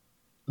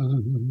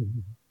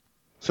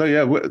 So,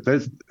 yeah,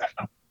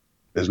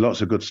 there's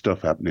lots of good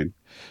stuff happening.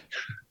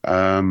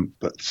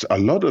 But a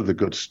lot of the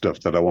good stuff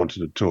that I wanted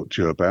to talk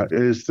to you about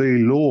is the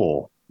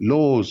laws.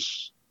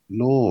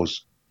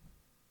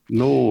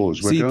 We're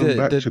See, going the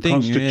back the to thing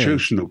is,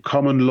 constitutional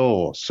common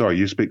law. Sorry,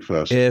 you speak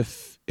first.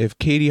 if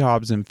Katie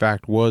Hobbs in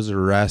fact was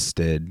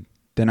arrested,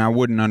 then I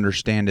wouldn't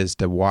understand as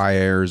to why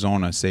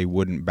Arizona say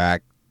wouldn't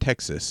back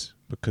Texas,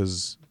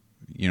 because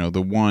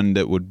the one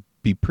that would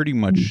be pretty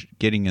much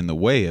getting in the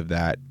way of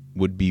that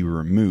would be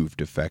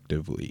removed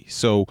effectively.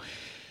 So,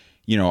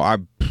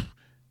 it'd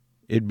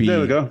There we be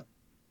go.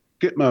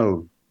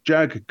 Gitmo.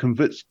 Jag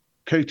convicts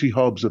Katie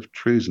Hobbs of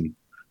treason.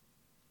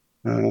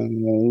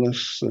 I'll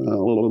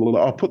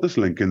put this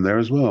link in there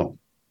as well.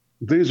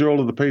 These are all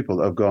of the people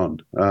that have gone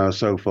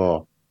so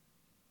far.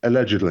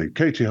 Allegedly,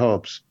 Katie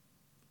Hobbs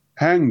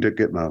hanged at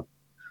Gitmo.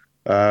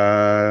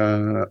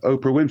 Oprah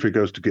Winfrey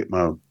goes to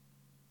Gitmo.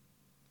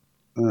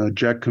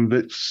 Jag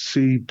convicts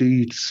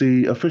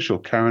CDC official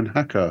Karen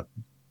Hacker.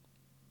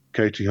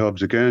 Katie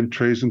Hobbs again,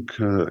 treason,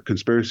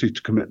 conspiracy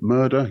to commit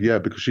murder. Yeah,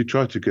 because she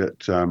tried to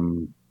get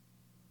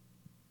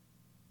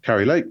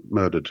Carrie Lake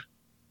murdered,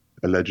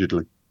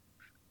 allegedly.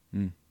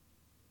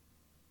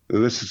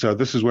 This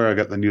is where I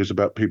get the news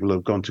about people who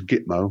have gone to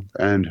Gitmo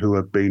and who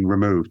have been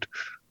removed.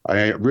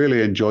 I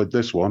really enjoyed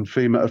this one.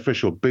 FEMA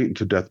official beaten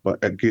to death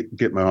at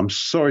Gitmo. I'm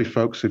sorry,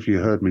 folks, if you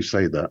heard me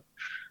say that.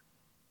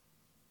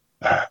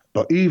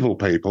 But evil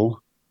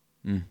people,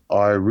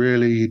 I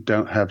really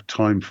don't have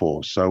time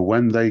for. So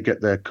when they get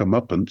their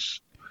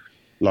comeuppance,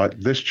 like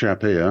this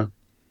chap here,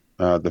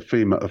 the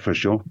FEMA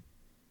official,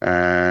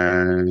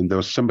 and there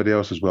was somebody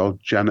else as well,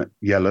 Janet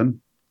Yellen.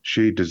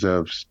 She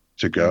deserves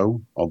to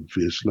go,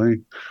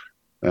 obviously.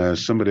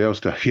 Somebody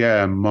else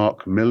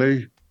Mark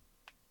Milley.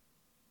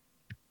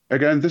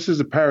 Again, this is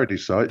a parody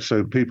site,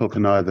 so people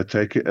can either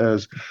take it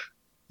as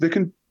they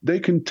can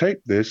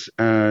take this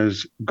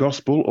as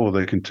gospel, or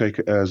they can take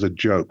it as a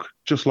joke,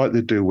 just like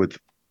they do with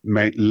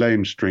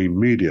lamestream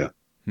media.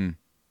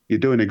 You're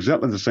doing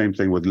exactly the same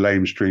thing with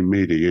lamestream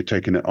media. You're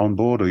taking it on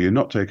board, or you're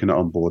not taking it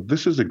on board.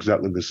 This is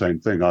exactly the same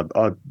thing,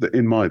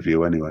 in my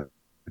view, anyway.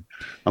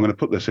 I'm going to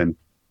put this in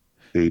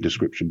the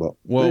description box.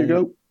 Well, there you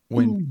go.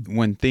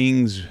 When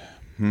things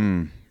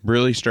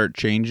really start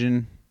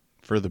changing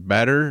for the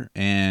better,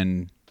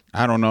 and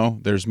I don't know,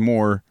 there's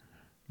more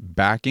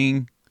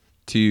backing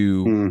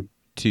to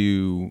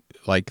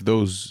like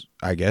those,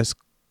 I guess,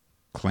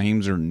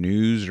 claims or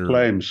news or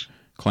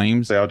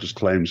claims. They are just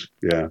claims.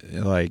 Yeah.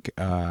 Like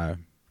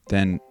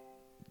then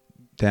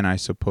I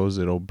suppose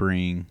it'll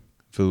bring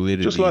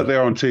validity. Just like they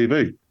are on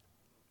TV.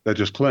 They're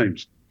just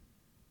claims.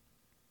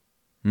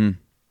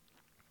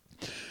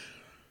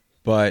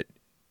 But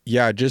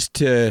yeah, just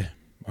to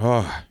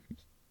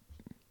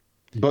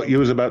But you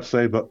was about to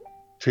say, but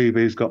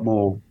TV's got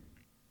more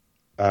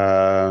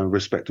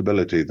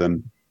respectability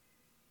than.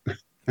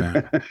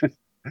 yeah.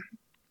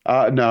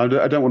 No,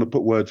 I don't want to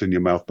put words in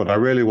your mouth, but I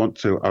really want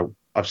to.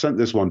 I've sent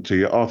this one to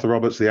you. Arthur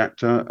Roberts, the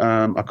actor.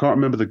 I can't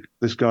remember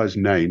this guy's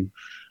name,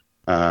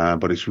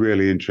 but it's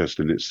really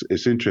interesting.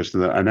 It's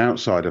interesting that an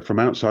outsider from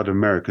outside of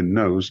America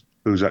knows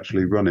who's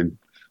actually running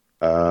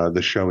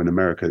the show in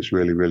America. It's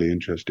really, really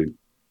interesting.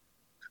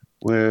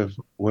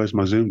 Where's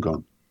my Zoom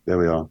gone? There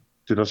we are.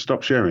 Did I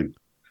stop sharing?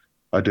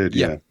 I did,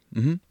 yeah.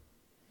 Mm-hmm.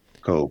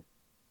 Cool.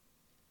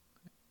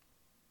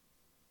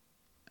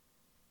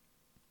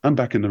 I'm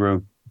back in the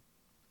room.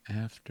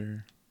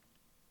 After.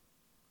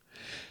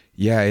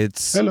 Yeah,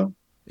 Hello.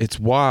 it's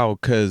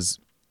wild because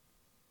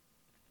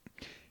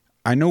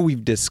I know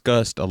we've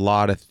discussed a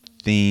lot of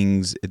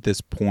things at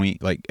this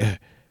point. Like,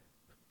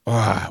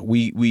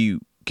 we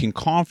can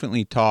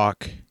confidently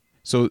talk.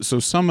 So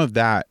some of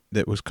that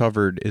was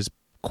covered is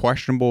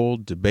questionable,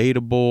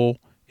 debatable.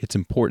 It's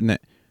important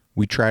that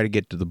we try to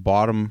get to the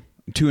bottom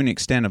to an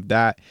extent of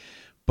that.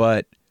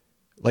 But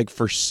like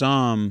for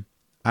some,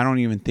 I don't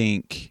even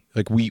think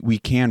like we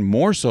can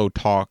more so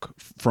talk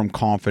from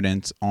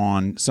confidence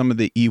on some of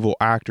the evil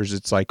actors.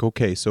 It's like,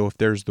 okay, so if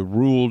there's the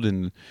ruled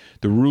and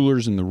the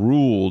rulers and the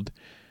ruled,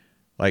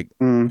 like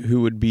Mm.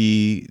 who would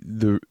be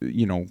the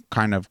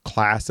kind of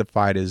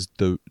classified as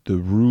the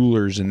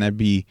rulers, and that'd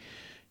be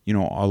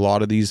a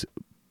lot of these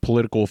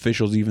political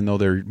officials, even though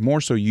they're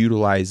more so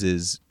utilized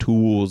as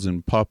tools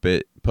and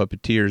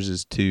puppeteers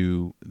as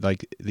to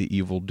like the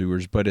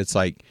evildoers. But it's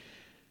like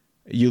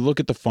you look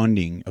at the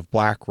funding of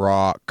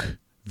BlackRock,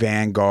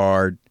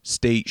 Vanguard,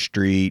 State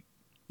Street,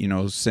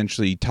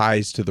 essentially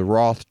ties to the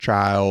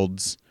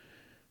Rothschilds.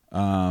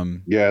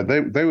 Yeah,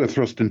 they were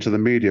thrust into the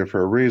media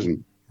for a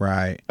reason.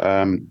 Right.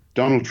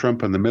 Donald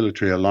Trump and the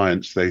military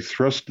alliance, they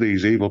thrust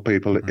these evil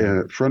people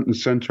front and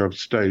center of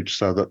stage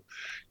so that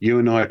you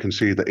and I can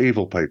see the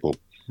evil people.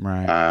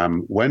 Right.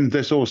 When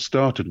this all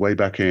started way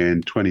back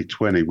in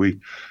 2020,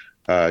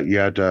 you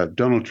had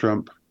Donald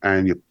Trump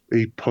and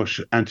he pushed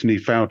Anthony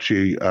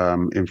Fauci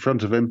in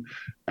front of him,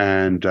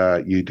 and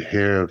you'd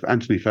hear of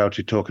Anthony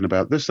Fauci talking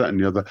about this, that, and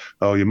the other.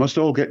 Oh, you must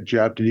all get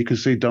jabbed, and you can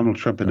see Donald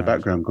Trump in the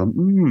background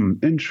going,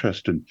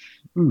 interesting.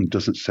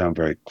 Doesn't sound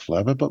very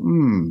clever, but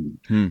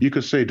You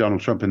could see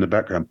Donald Trump in the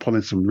background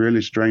pulling some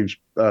really strange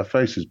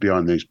faces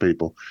behind these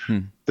people.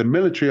 The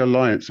military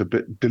alliance a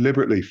bit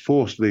deliberately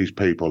forced these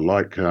people,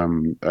 like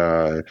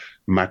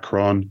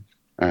Macron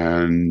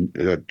and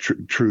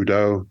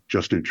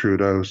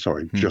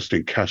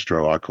Justin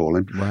Castro, I call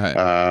him,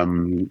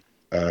 Right.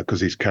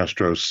 Because he's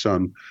Castro's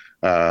son.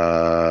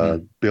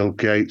 Bill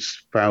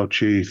Gates,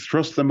 Fauci,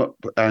 thrust them up,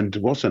 and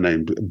what's her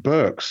name?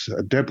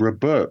 Deborah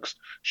Birx.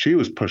 She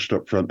was pushed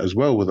up front as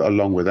well,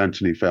 along with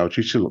Anthony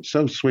Fauci. She looked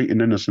so sweet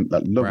and innocent,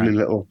 that lovely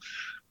little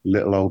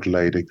old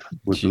lady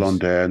with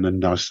blonde hair and a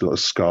nice little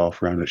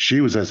scarf around her.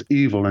 She was as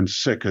evil and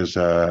sick as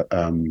Fauci,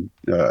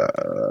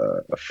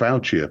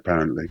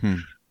 apparently.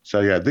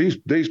 So yeah,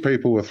 these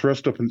people were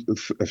thrust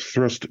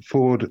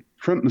forward,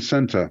 front and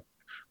center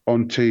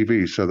on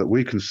TV, so that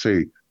we can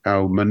see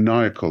how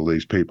maniacal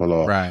these people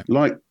are. Right.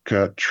 Like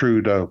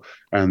Trudeau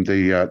and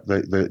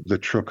the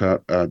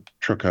trucker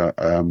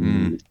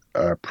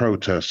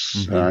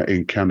protests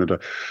in Canada,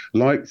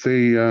 like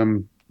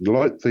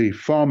the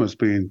farmers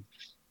being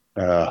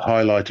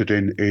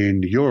highlighted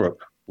in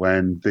Europe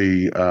when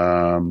the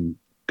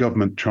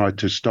government tried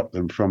to stop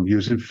them from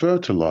using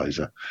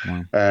fertilizer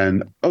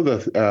and other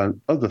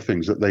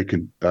things that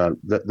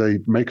they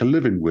make a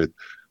living with.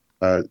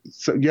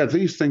 So yeah,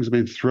 these things have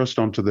been thrust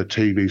onto the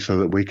TV so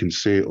that we can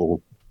see it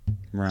all.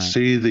 Right.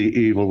 See the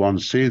evil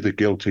ones, see the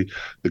guilty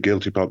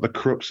part, the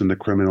crooks and the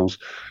criminals,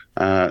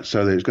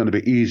 so that it's going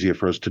to be easier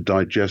for us to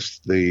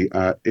digest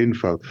the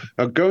info.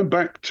 Going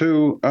back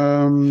to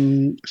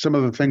some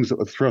of the things that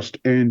were thrust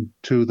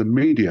into the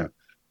media,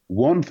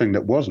 one thing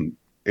that wasn't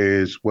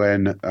is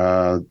when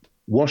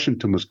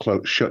Washington was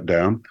shut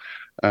down,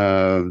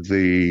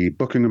 the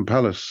Buckingham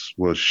Palace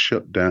was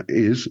shut down,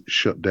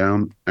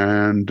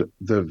 and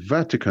the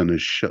Vatican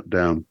is shut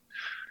down.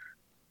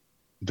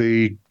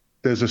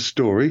 There's a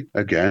story,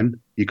 again,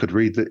 you could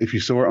read that. If you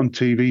saw it on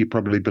TV, you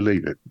probably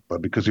believe it.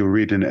 But because you were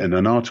reading it in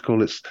an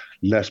article, it's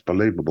less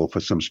believable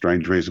for some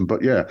strange reason.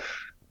 But yeah,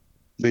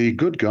 the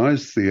good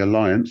guys, the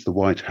Alliance, the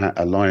White Hat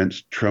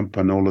Alliance, Trump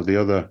and all of the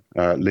other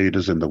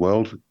leaders in the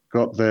world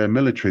got their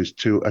militaries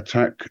to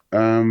attack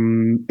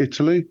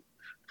Italy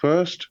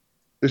first.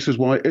 This is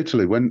why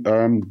Italy, when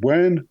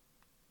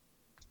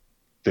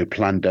the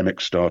pandemic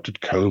started,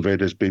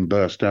 COVID has been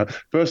burst out.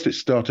 First, it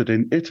started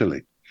in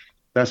Italy.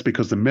 That's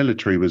because the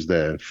military was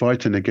there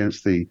fighting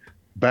against the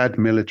bad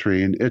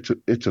military in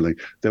Italy.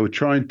 They were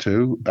trying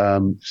to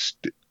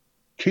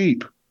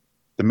keep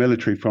the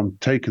military from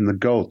taking the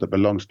gold that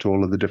belongs to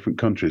all of the different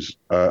countries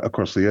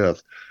across the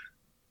earth.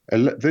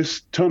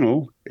 This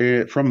tunnel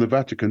from the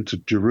Vatican to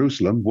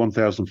Jerusalem,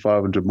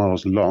 1,500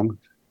 miles long,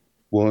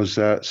 was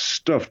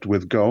stuffed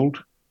with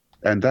gold,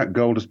 and that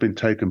gold has been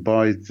taken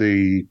by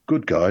the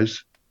good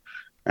guys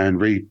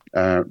and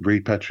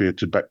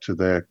repatriated back to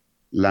their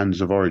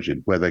lands of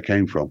origin, where they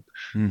came from.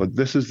 But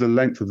this is the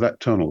length of that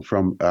tunnel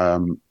from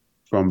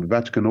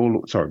Vatican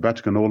all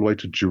the way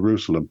to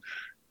Jerusalem.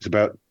 It's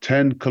about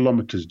 10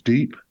 kilometers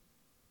deep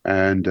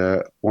and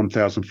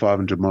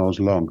 1,500 miles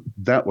long.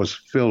 That was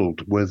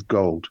filled with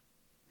gold.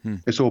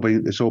 It's all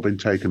been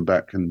taken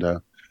back, and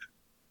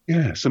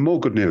yeah, some more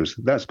good news.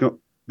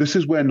 This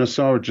is where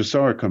Nasara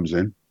Jassara comes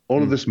in.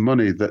 All of this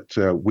money that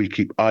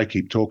I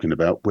keep talking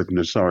about with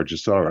Nasara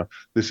Jassara,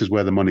 this is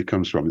where the money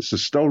comes from. It's the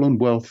stolen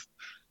wealth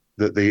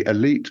that the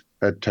elite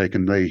had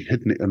taken, they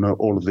hidden it in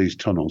all of these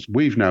tunnels.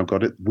 We've now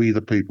got it. We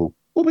the people.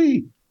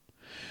 Whoopee.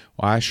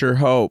 Well, I sure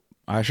hope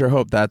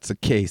that's the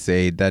case,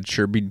 Aid. That'd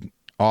sure be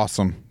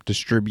awesome.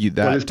 Distribute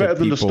that. Well, it's better to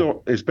than people. the story.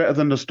 It's better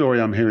than the story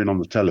I'm hearing on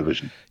the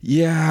television.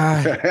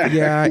 Yeah,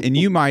 yeah, and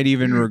you might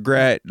even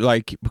regret,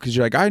 like, because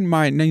you're like, I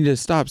might need to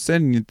stop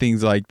sending you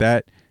things like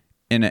that,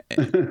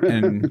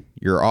 and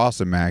your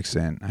awesome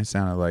accent. I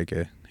sounded like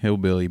a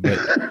hillbilly, but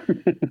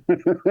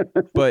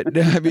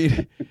I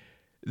mean,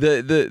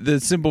 the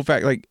simple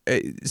fact, like,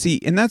 see,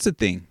 and that's the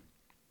thing.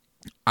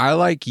 I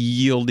like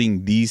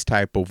yielding these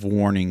type of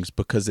warnings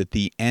because at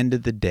the end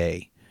of the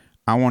day,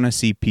 I want to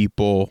see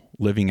people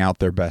living out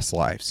their best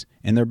lives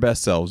and their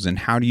best selves. And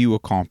how do you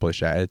accomplish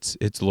that?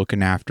 It's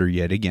looking after,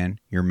 yet again,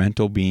 your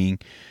mental being,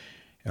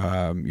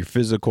 your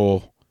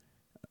physical,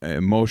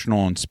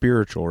 emotional, and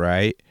spiritual,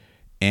 right?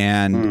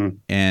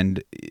 And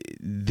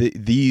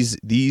these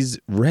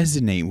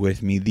resonate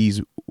with me.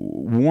 These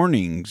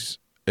warnings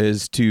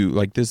as to,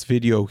 like, this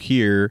video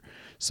here,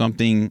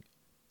 something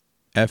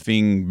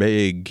effing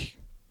big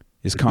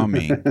is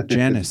coming.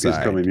 Genocide,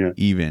 It's coming, yeah.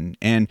 even,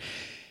 and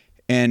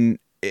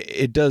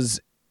it does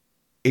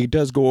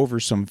go over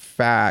some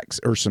facts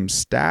or some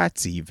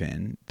stats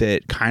even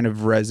that kind of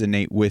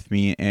resonate with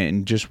me,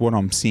 and just what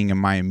I'm seeing in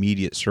my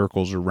immediate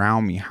circles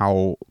around me,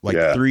 how,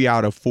 like, 3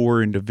 out of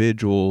 4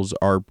 individuals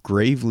are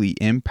gravely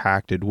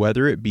impacted,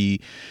 whether it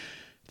be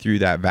through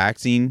that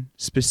vaccine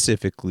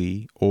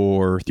specifically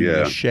or through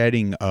the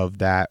shedding of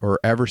that, or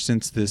ever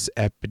since this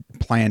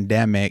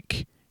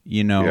pandemic,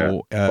 you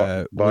know.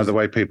 By the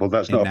way, people,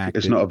 it's not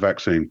a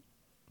vaccine.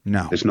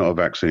 No, it's not a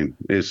vaccine.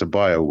 It's a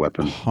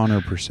bioweapon.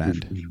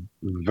 100%.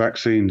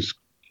 Vaccines.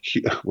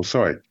 Well,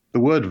 sorry. The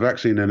word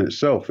vaccine in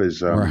itself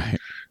is a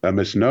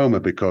misnomer,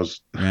 because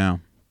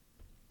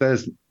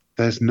there's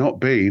not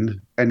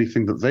been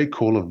anything that they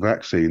call a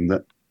vaccine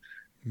that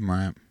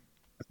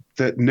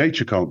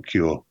nature can't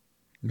cure.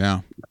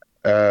 Yeah.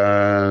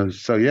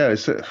 So yeah,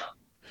 the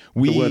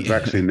word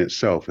vaccine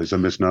itself is a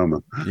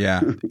misnomer.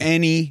 Yeah.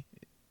 Any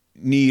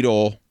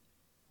needle,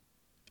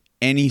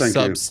 any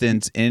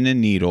substance in a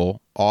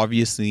needle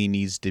obviously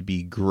needs to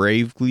be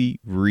gravely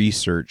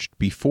researched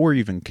before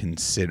even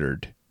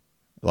considered.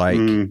 Like,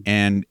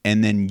 and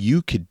then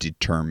you could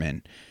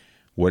determine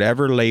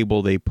whatever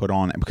label they put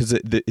on it, because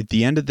at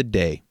the end of the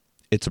day,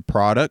 it's a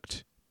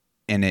product,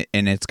 and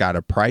it's got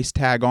a price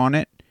tag on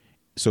it,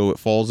 so it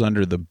falls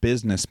under the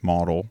business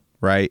model,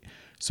 right?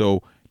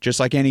 So just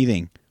like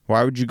anything,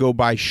 why would you go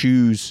buy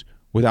shoes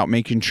without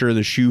making sure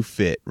the shoe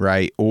fit,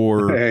 right?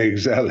 Or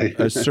exactly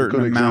a certain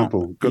good amount.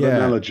 Example. Good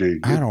analogy.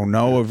 I don't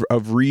know,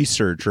 of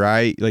research,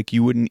 right? Like,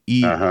 you wouldn't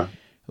eat.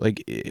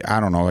 Like,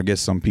 I don't know. I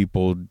guess some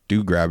people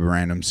do grab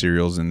random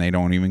cereals and they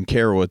don't even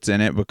care what's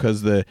in it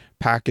because the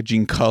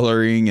packaging,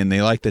 coloring, and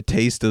they like the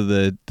taste of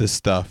the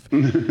stuff.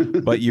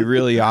 But you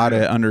really ought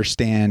to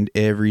understand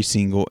every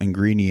single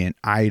ingredient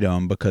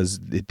item, because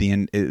at the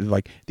end,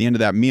 the end of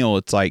that meal,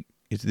 it's like,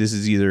 this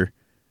is either.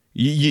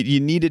 You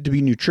need it to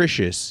be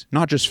nutritious,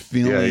 not just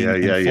filling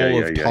and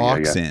full of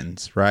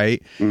toxins,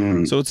 right?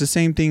 So it's the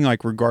same thing,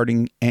 like,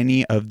 regarding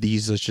any of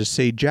these, let's just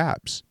say,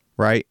 jabs,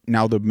 right?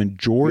 Now, the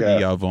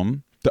majority of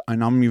them,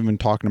 and I'm even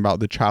talking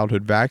about the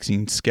childhood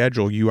vaccine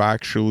schedule, you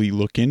actually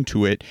look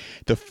into it,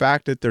 the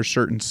fact that there's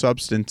certain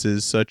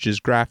substances such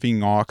as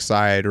graphene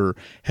oxide or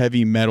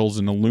heavy metals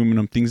and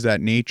aluminum, things of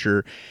that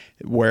nature,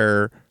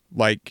 where,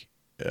 like,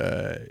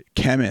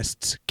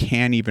 chemists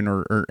can't even,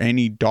 or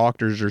any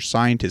doctors or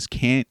scientists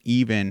can't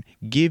even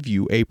give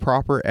you a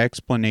proper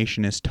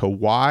explanation as to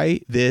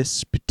why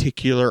this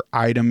particular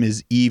item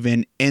is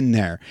even in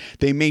there.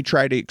 They may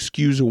try to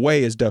excuse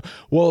away as to,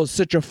 well, it's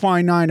such a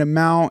finite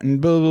amount and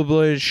blah, blah,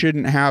 blah, it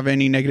shouldn't have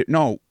any negative.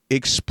 No,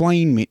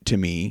 explain to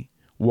me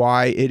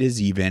why it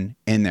is even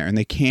in there. And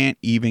they can't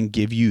even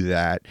give you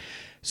that.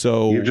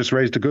 So you've just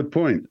raised a good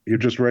point.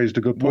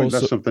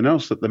 That's something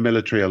else that the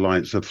military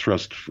alliance have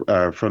thrust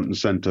front and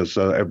center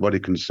so everybody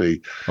can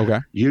see. Okay.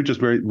 You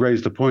just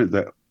raised a point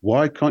that,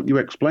 why can't you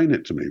explain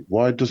it to me?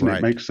 Why doesn't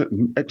it make sense?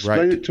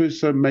 Explain it to us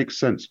so it makes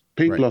sense.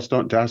 People are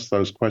starting to ask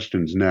those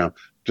questions now,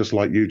 just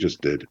like you just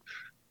did.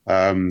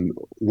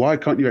 Why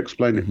can't you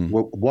explain it?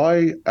 Well,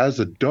 why, as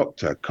a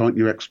doctor, can't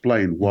you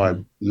explain why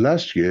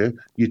last year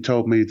you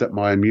told me that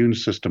my immune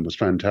system was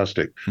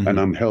fantastic and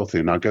I'm healthy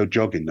and I go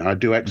jogging and I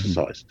do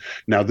exercise?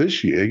 Now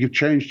this year you've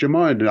changed your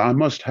mind and I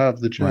must have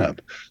the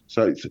jab.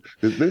 So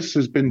this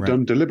has been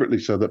done deliberately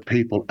so that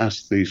people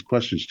ask these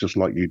questions just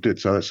like you did.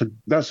 So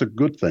that's a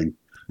good thing.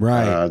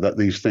 Right. That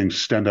these things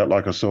stand out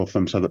like a sore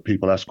thumb so that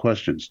people ask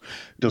questions.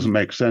 Doesn't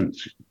make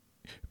sense.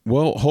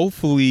 Well,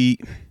 hopefully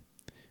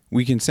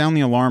we can sound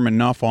the alarm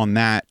enough on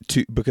that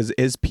because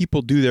as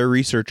people do their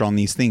research on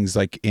these things,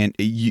 like in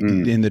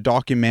the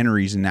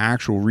documentaries and the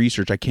actual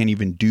research, I can't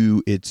even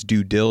do its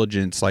due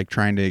diligence, like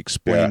trying to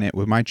explain it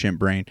with my chimp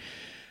brain.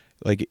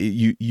 Like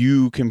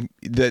you can,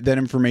 that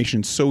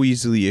information is so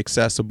easily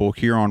accessible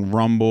here on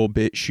Rumble,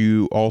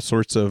 BitChute, all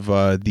sorts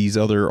of these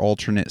other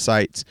alternate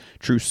sites,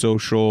 Truth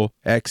Social,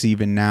 X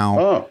even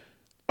now.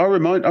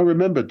 I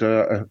remembered.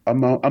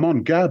 I'm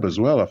on Gab as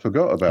well. I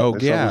forgot about Oh,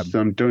 this. I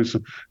Gab. was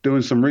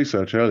doing some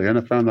research earlier, and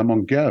I found I'm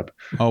on Gab.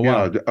 Oh,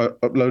 Yeah, wow. I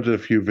uploaded a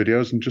few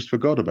videos and just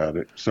forgot about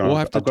it. We'll So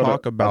have to talk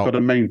I've got about,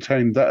 to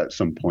maintain that at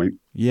some point.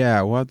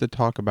 yeah, we'll have to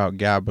talk about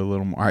Gab a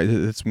little more.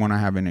 It's one I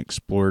haven't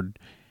explored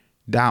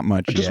that I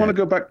much just want to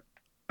yet. go back.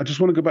 I just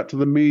want to go back to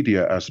the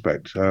media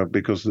aspect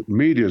because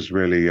media is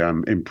really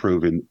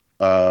improving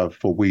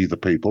for we the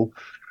people.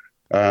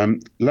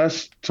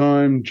 Last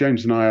time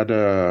James and I had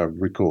a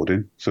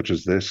recording such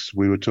as this,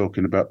 we were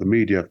talking about the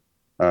media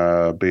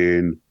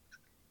being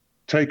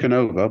taken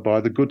over by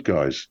the good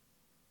guys,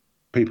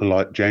 people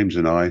like James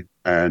and I,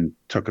 and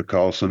Tucker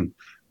Carlson,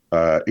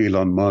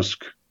 Elon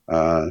Musk,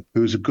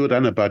 who's a good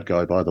and a bad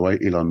guy, by the way.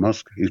 Elon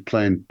Musk, he's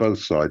playing both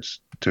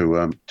sides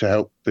to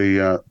help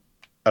the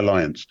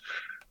alliance.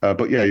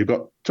 But yeah, you've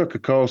got Tucker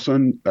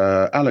Carlson,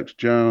 Alex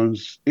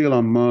Jones,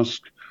 Elon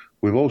Musk.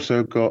 We've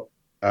also got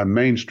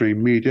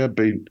mainstream media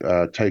being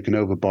taken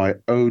over by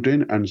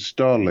Odin and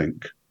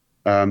Starlink.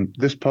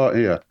 This part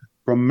here,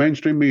 from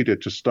mainstream media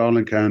to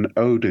Starlink and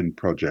Odin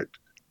project.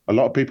 A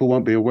lot of people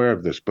won't be aware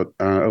of this, but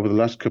over the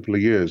last couple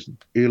of years,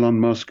 Elon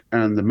Musk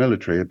and the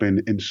military have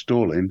been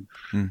installing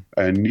Hmm.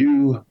 a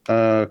new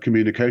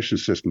communication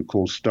system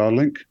called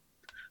Starlink.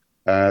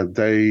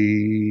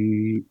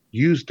 They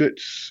used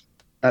it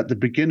at the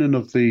beginning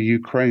of the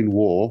Ukraine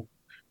war.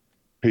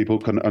 People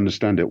can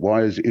understand it.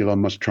 Why is Elon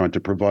Musk trying to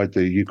provide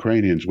the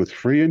Ukrainians with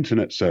free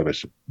internet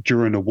service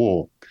during a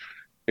war?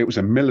 It was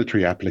a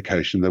military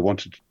application. They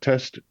wanted to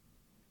test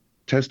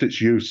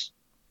its use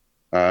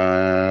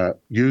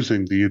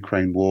using the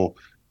Ukraine war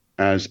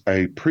as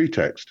a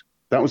pretext.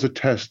 That was a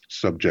test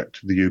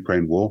subject to the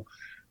Ukraine war.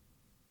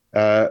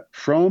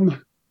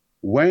 From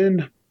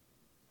when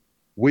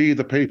we,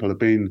 the people, have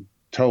been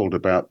told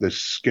about this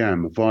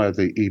scam via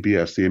the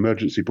EBS, the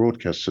Emergency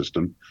Broadcast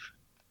System,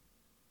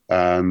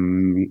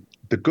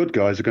 the good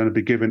guys are going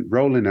to be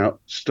rolling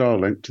out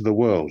Starlink to the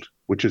world,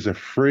 which is a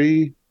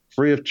free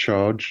of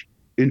charge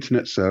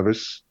internet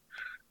service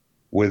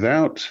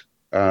without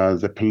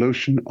the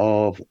pollution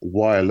of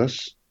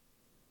wireless,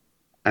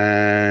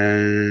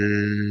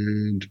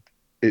 and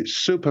it's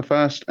super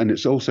fast, and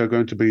it's also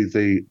going to be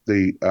the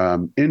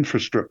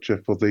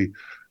infrastructure for the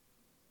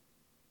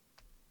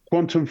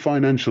quantum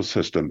financial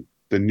system,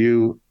 the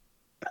new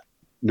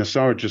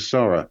Nasara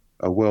Jasara,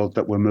 a world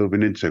that we're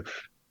moving into.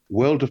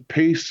 World of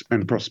peace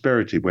and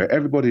prosperity, where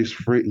everybody's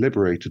free,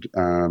 liberated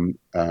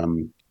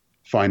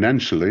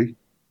financially.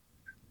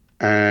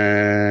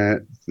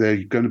 They're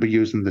going to be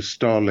using the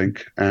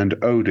Starlink and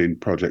Odin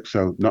project.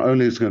 So not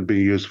only is it going to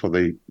be used for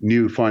the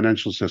new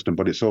financial system,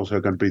 but it's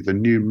also going to be the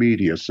new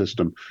media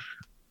system.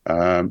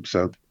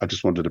 So I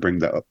just wanted to bring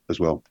that up as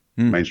well.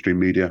 Mainstream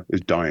media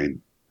is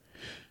dying.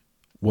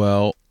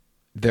 Well,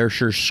 they're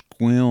sure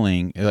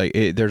squealing.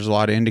 There's a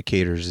lot of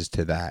indicators as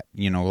to that.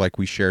 Like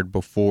we shared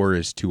before,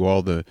 as to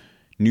all the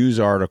news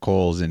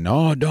articles and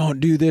don't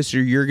do this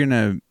or you're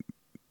gonna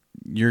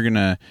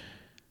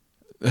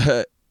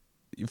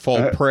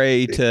fall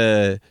prey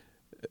to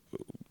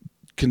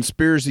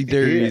conspiracy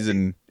theories,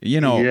 and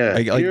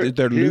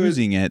they're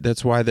losing it.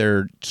 That's why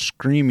they're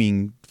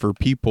screaming for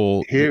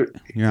people. Here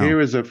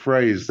is a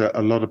phrase that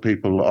a lot of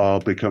people are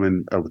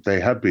becoming. They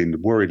have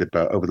been worried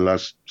about over the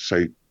last,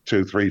 say,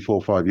 2, 3,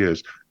 4, 5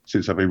 years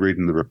since I've been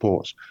reading the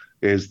reports.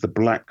 Is the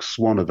black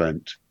swan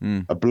event?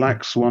 A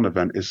black swan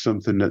event is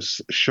something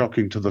that's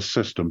shocking to the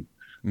system,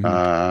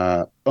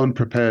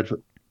 unprepared.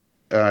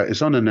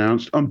 It's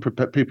unannounced,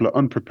 unprepared. People are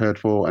unprepared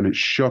for, and it's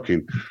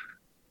shocking.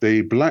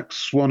 The Black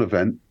Swan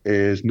event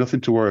is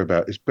nothing to worry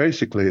about. It's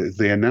basically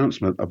the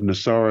announcement of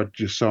Nasara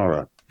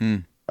Jasara,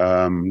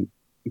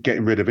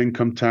 getting rid of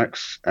income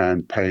tax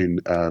and paying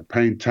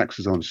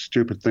taxes on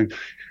stupid things.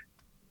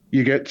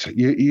 You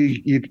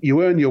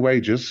earn your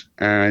wages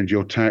and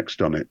you're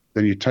taxed on it.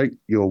 Then you take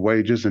your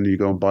wages and you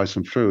go and buy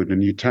some food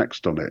and you're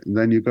taxed on it. And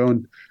then you go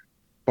and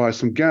buy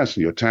some gas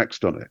and you're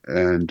taxed on it.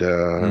 And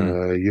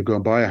you go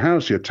and buy a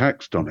house, you're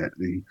taxed on it.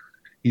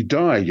 You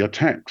die, you're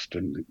taxed.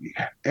 And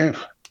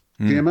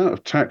the amount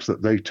of tax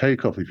that they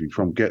take off of you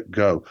from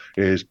get-go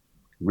is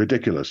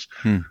ridiculous.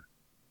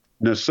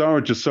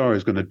 Nasara Jasara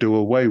is going to do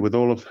away with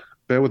all of...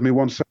 Bear with me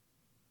one second.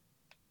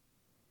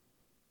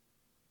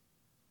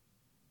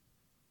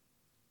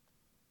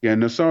 Yeah,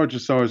 Nasara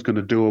Jasara is going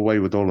to do away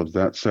with all of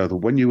that so that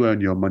when you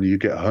earn your money, you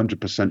get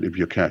 100% of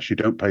your cash. You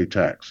don't pay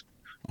tax.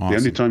 Awesome. The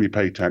only time you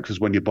pay tax is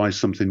when you buy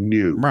something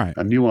new. Right.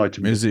 A new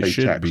item, as it pay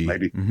should tax, be.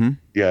 maybe.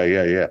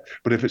 Yeah.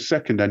 But if it's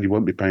second-hand, you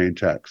won't be paying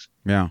tax.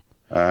 Yeah.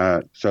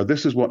 So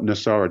this is what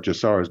Nasara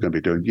Jasara is going to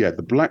be doing. Yeah,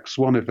 the Black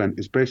Swan event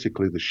is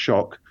basically the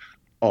shock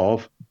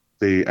of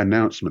the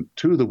announcement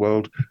to the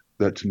world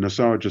that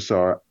Nasara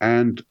Jasara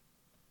and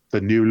the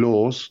new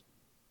laws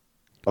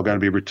are going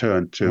to be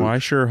returned to I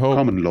sure hope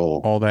common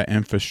law. All that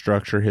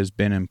infrastructure has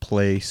been in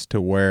place to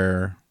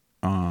where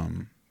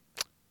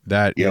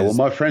that is. Well,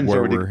 my friend's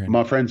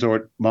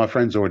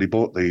already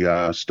bought the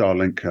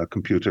Starlink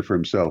computer for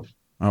himself.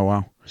 Oh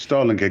wow,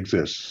 Starlink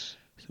exists.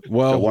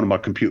 Well, one of my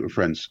computer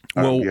friends.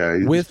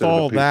 With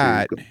all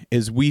that,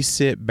 as we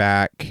sit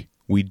back,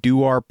 We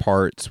do our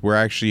parts. We're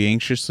actually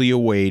anxiously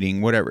awaiting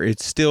whatever.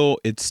 It's still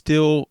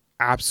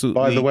absolutely.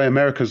 By the way,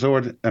 America's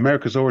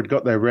already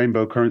got their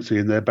rainbow currency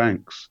in their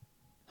banks.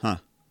 Huh.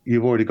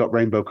 You've already got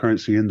rainbow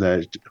currency in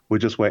there. We're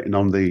just waiting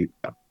on the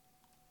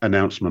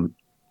announcement.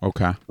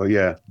 Okay. But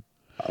yeah,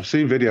 I've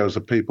seen videos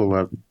of people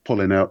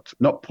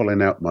not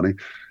pulling out money,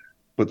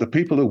 but the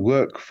people who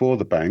work for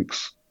the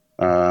banks,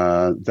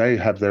 they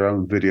have their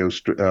own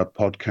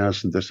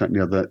podcasts and this, that, and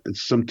the other.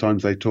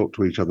 Sometimes they talk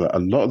to each other. A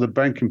lot of the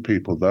banking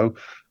people, though,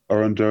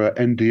 are under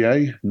an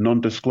NDA,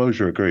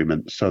 non-disclosure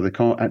agreement, so they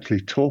can't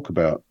actually talk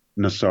about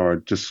Nasara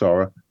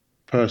Jassara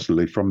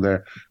personally from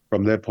their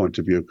point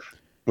of view.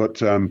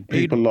 But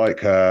people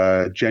like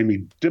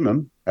Jamie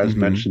Dimon has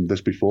mentioned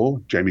this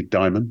before. Jamie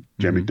Dimon,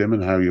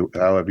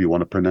 however you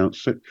want to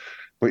pronounce it.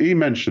 But he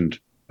mentioned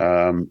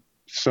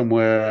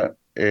somewhere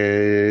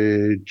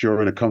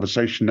during a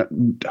conversation that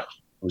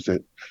was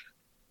it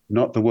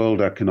not the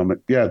World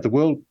Economic, the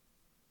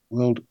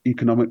World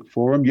Economic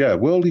Forum,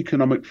 World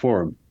Economic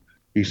Forum.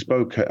 He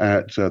spoke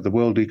at the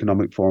World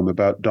Economic Forum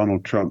about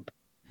Donald Trump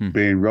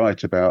being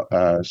right about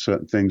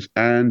certain things,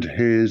 and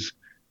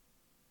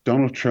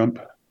Donald Trump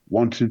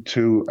wanted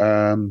to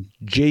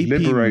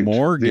liberate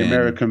the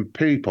American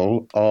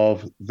people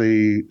of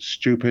the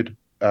stupid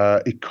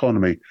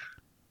economy,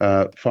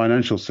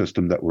 financial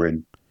system that we're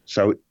in.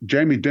 So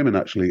Jamie Dimon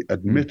actually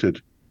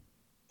admitted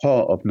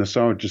part of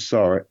Nasara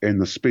Jassara in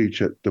the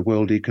speech at the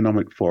World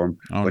Economic Forum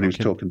when he was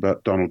talking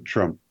about Donald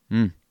Trump.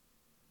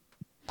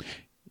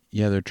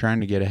 Yeah, they're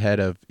trying to get ahead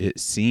of, it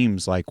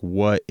seems like,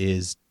 what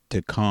is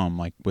to come,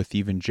 like with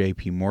even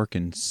J.P.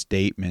 Morgan's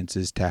statements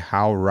as to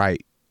how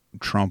right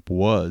Trump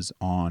was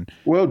on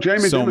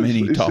Jamie so Dimon,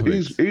 many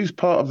topics. He's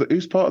part of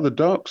the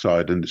dark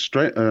side, and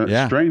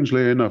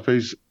strangely enough,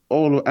 he's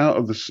all out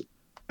of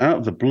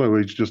the blue.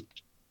 He's just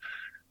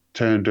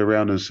turned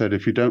around and said,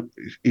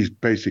 he's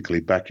basically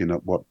backing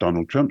up what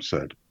Donald Trump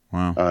said.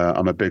 Wow.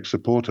 I'm a big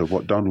supporter of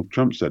what Donald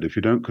Trump said. If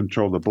you don't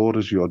control the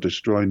borders, you're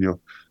destroying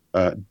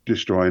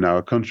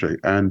our country.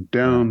 And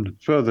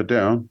further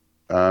down,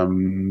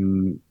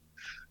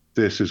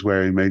 this is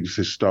where he makes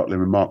his startling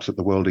remarks at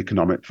the World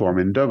Economic Forum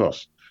in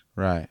Davos.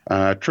 Right.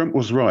 Trump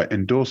was right,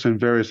 endorsing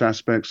various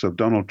aspects of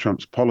Donald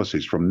Trump's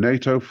policies, from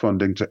NATO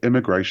funding to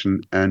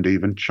immigration and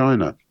even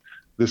China.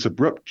 This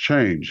abrupt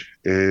change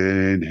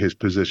in his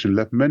position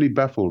left many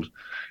baffled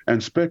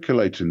and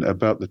speculating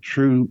about the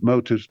true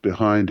motives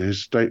behind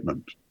his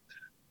statement.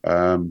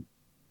 I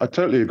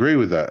totally agree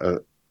with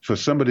that. For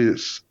somebody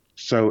that's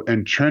so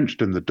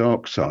entrenched in the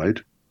dark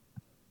side,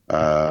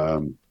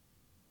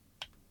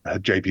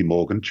 J.P.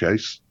 Morgan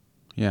Chase,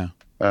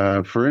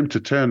 for him to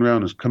turn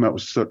around and come out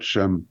with such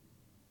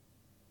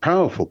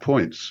powerful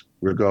points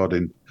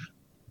regarding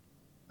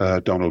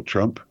Donald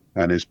Trump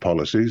and his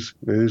policies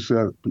is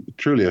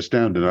truly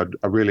astounding.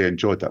 I really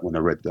enjoyed that when I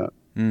read that.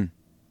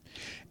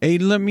 Hey,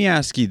 let me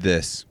ask you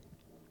this.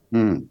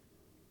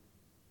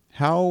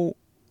 How,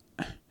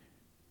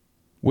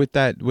 with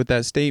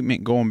that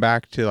statement going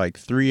back to like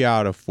 3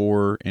 out of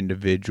 4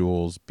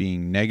 individuals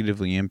being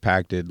negatively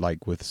impacted,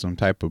 like with some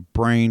type of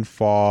brain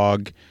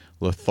fog,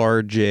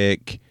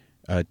 lethargic,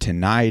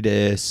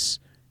 tinnitus,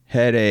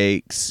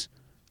 headaches,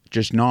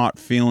 just not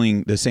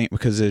feeling the same,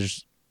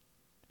 because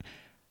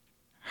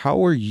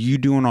how are you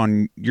doing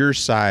on your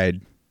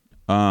side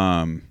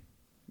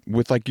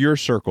with like your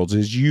circles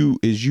as you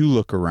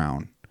look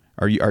around?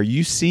 Are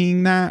you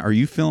seeing that? Are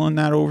you feeling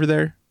that over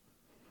there?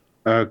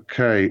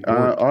 Okay,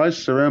 I'm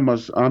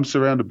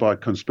surrounded by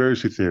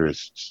conspiracy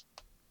theorists,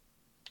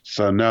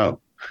 so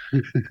no,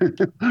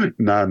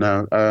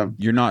 no.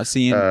 You're not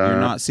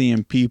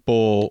seeing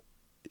people.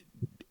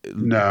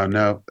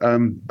 No.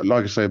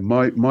 Like I say,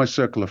 my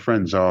circle of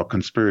friends are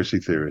conspiracy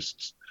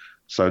theorists,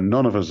 so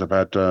none of us have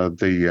had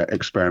the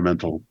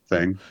experimental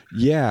thing.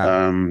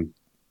 Yeah.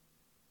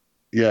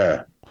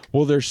 Yeah.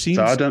 Well, there seems.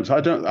 So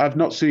I've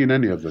not seen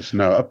any of this.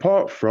 No,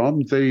 apart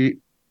from the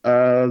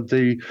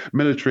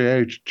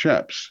military-aged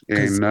chaps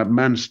in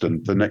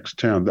Manston, the next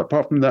town.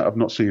 Apart from that, I've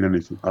not seen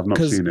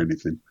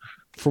anything.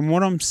 From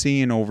what I'm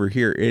seeing over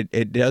here,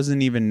 it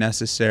doesn't even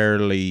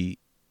necessarily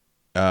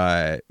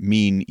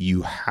mean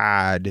you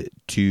had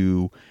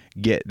to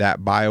get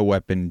that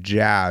bioweapon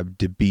jab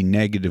to be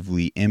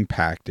negatively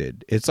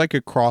impacted. It's like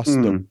across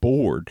the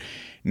board.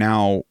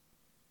 Now,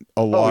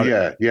 a lot.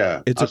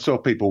 Yeah. I saw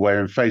people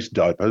wearing face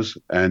diapers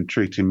and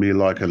treating me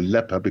like a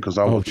leper because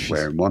I wasn't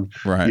wearing one.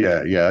 Right.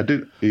 Yeah. I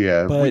did.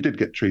 Yeah, we did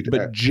get treated.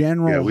 But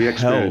we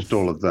experienced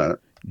all of that.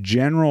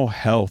 General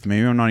health.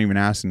 Maybe I'm not even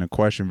asking the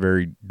question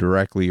very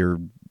directly or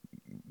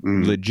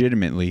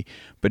legitimately,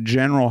 but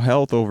general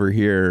health over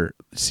here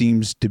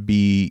seems to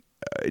be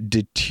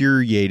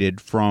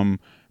deteriorated from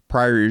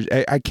prior years.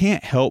 I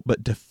can't help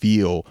but to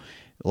feel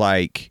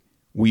like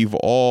we've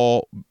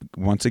all,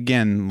 once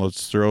again,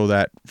 let's throw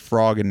that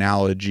frog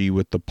analogy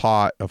with the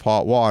pot of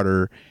hot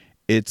water.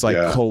 It's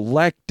like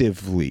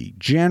collectively,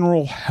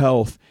 general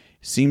health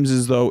seems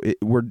as though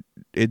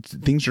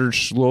things are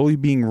slowly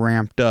being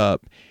ramped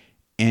up,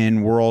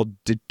 and we're all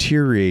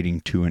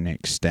deteriorating to an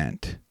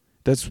extent.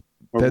 That's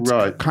That's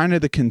Right. kind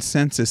of the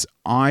consensus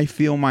I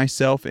feel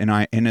myself, and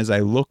as I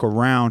look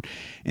around,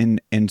 and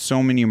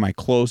so many of my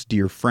close,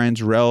 dear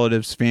friends,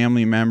 relatives,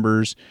 family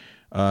members,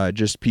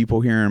 just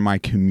people here in my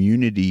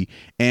community,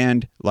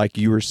 and like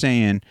you were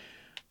saying,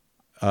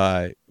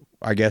 I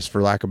guess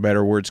for lack of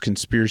better words,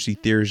 conspiracy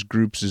theorist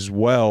groups as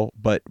well,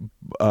 but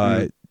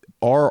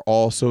are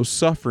also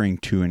suffering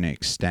to an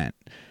extent.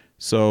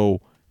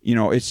 So,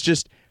 it's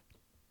just,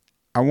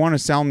 I want to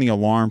sound the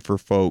alarm for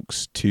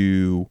folks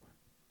to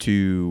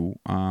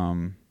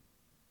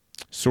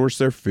source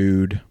their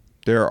food,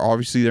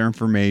 obviously their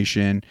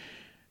information,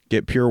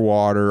 get pure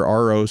water,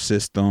 RO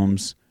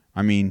systems.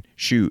 I mean,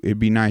 shoot, it'd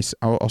be nice.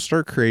 I'll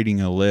start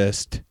creating a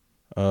list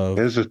of.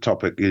 Here's a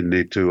topic you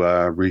need to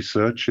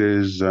research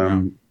is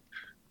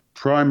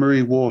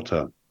primary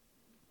water.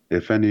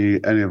 If any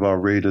of our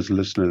readers,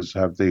 listeners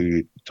have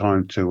the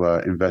time to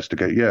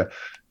investigate,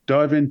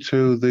 dive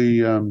into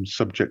the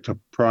subject of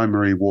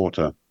primary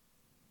water.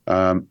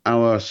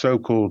 Our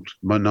so-called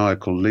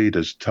maniacal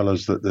leaders tell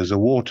us that there's a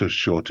water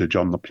shortage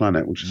on the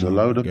planet, which is a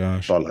load of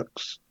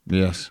bollocks.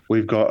 Yes.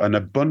 We've got an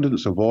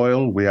abundance of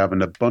oil. We have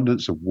an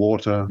abundance of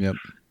water. Yep.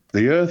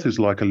 The earth is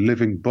like a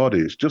living body.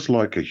 It's just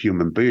like a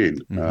human being.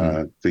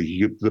 Mm-hmm.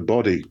 The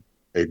body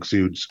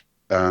exudes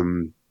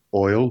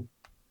oil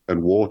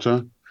and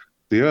water.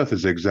 The earth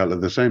is exactly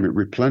the same. It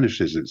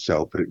replenishes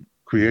itself. It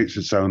creates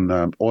its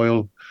own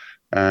oil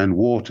and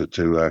water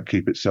to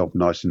keep itself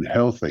nice and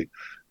healthy.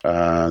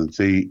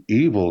 The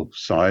evil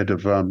side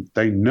of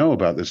they know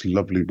about this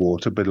lovely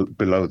water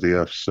below the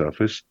earth's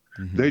surface.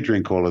 Mm-hmm. They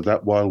drink all of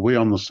that, while we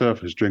on the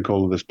surface drink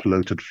all of this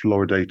polluted,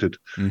 fluoridated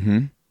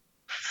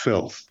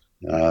filth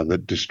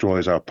that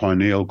destroys our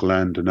pineal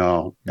gland and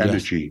our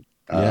energy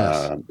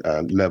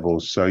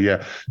levels. So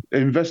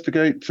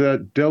investigate,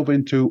 delve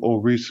into or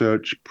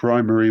research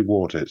primary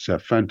water. It's a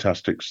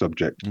fantastic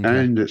subject,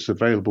 and it's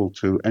available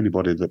to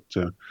anybody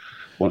that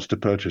wants to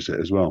purchase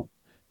it as well.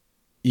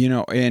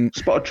 And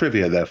spot of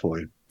trivia there for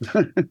you.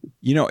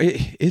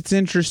 It's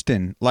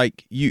interesting.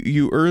 Like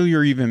you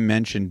earlier even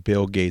mentioned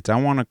Bill Gates.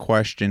 I want to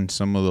question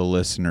some of the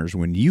listeners.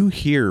 When you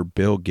hear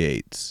Bill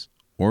Gates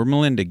or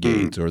Melinda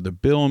Gates or the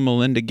Bill and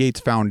Melinda Gates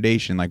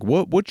Foundation, like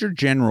what's your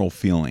general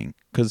feeling?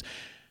 Because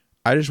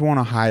I just want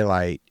to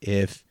highlight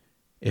if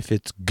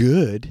it's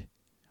good.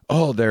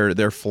 Oh,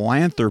 they're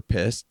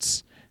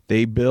philanthropists.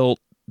 They built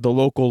the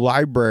local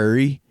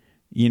library.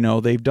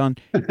 They've done.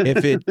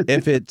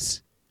 If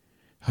it's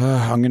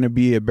I'm going to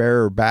be a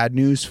bearer of bad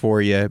news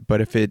for you,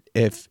 but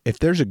if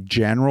there's a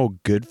general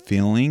good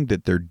feeling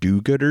that they're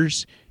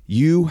do-gooders,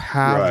 you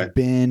have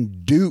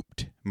been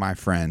duped, my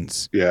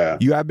friends. Yeah.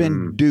 You have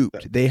been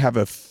duped. They have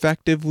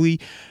effectively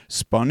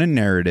spun a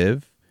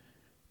narrative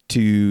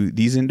to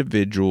these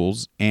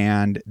individuals,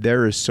 and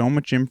there is so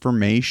much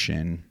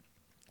information.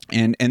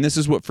 And this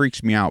is what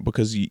freaks me out,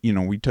 because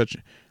we touch,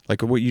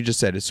 like what you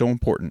just said, is so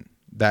important,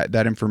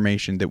 that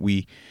information that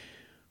we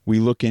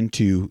look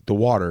into the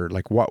water,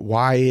 like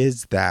why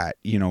is that,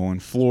 and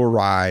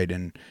fluoride,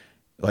 and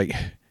like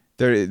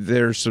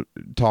there's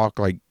talk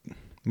like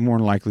more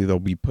than likely they'll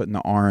be putting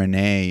the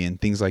RNA and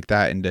things like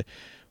that into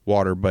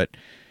water, but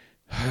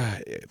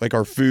like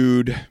our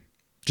food,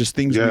 just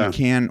things we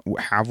can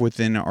have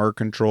within our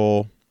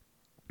control.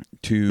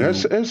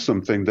 There's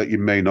something that you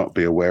may not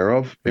be aware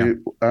of.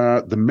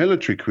 The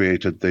military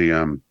created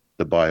the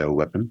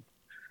bioweapon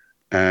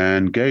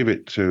and gave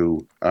it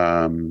to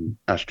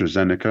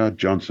AstraZeneca,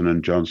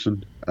 Johnson &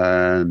 Johnson,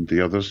 and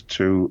the others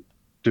to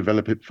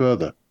develop it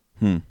further.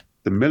 The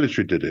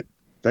military did it.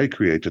 They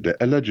created it,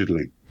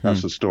 allegedly.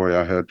 That's the story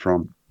I heard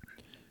from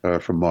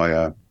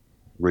my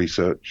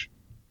research.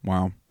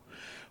 Wow.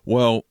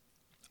 Well,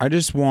 I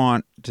just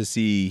want to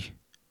see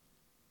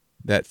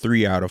that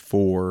 3 out of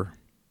 4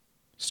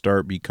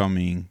 start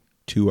becoming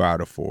 2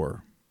 out of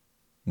 4,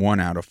 1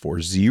 out of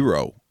 4,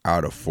 0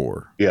 out of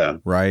 4. Yeah.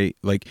 Right?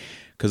 Like,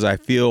 because I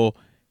feel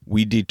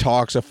we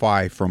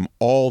detoxify from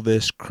all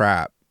this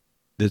crap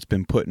that's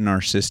been put in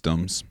our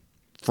systems,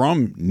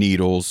 from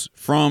needles,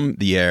 from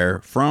the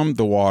air, from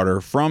the water,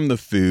 from the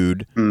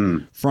food,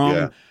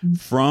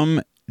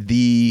 from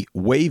the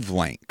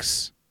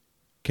wavelengths.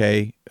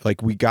 Okay?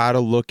 Like, we got to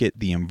look at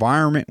the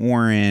environment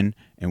we're in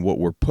and what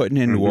we're putting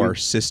into our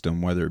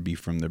system, whether it be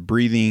from the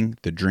breathing,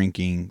 the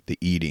drinking, the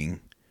eating,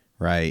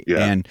 right?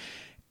 Yeah.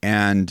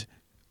 And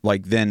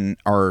like then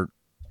our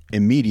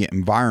immediate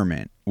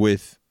environment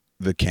with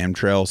the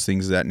chemtrails,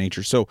 things of that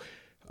nature. So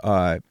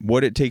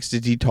what it takes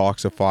to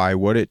detoxify,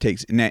 what it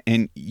takes,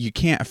 and you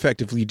can't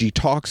effectively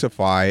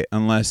detoxify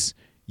unless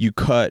you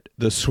cut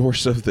the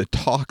source of the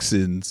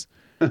toxins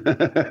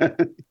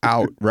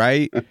out,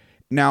 right?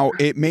 Now,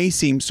 it may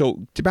seem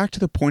so, back to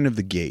the point of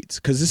the gates,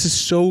 because this is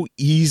so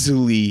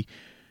easily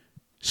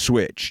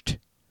switched.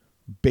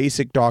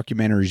 Basic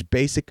documentaries,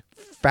 basic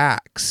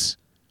facts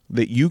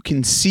that you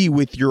can see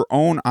with your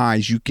own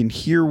eyes, you can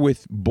hear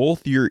with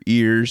both your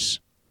ears,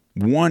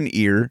 one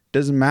ear,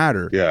 doesn't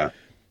matter. Yeah.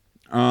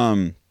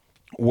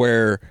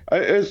 Where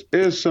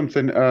is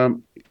something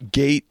Bill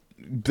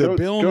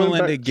and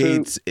Melinda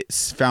Gates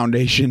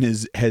Foundation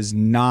has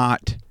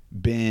not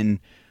been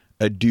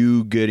a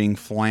do-gooding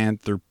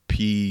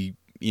philanthropy,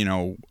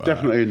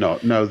 Definitely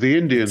not. No, the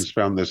Indians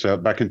found this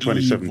out back in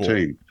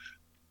 2017.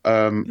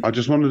 I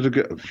just wanted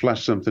to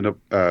flash something up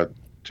to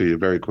you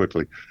very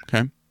quickly.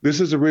 Okay. This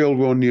is a real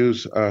world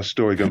news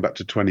story going back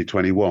to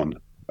 2021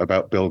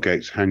 about Bill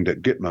Gates hanged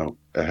at Gitmo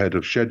ahead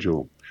of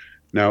schedule.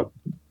 Now,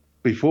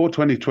 before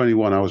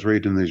 2021, I was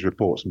reading these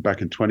reports, and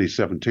back in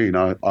 2017,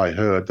 I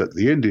heard that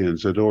the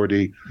Indians had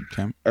already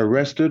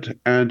arrested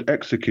and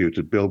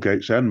executed Bill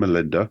Gates and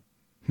Melinda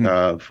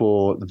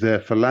for their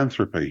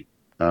philanthropy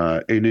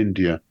in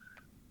India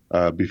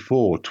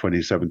before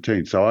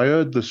 2017. So I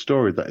heard the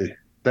story that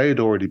they had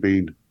already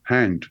been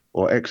hanged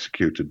or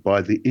executed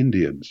by the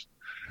Indians.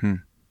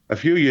 A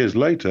few years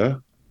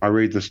later, I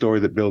read the story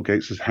that Bill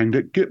Gates is hanged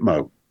at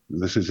Gitmo.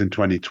 This is in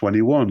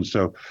 2021.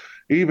 So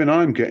even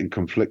I'm getting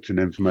conflicting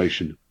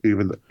information,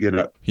 even,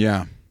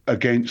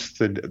 against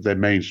the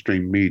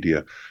mainstream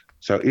media.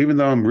 So even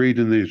though I'm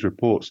reading these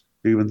reports,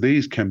 even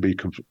these can be,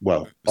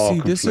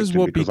 conflicting. This is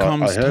what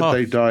becomes I heard tough.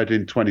 they died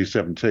in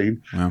 2017.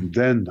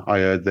 Then I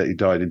heard that he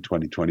died in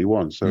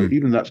 2021. So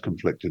even that's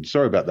conflicted.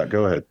 Sorry about that.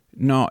 Go ahead.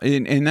 No,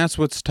 and that's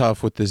what's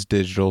tough with this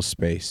digital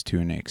space to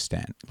an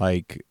extent.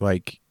 Like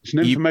it's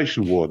an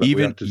information war that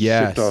we have to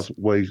sift our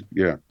ways.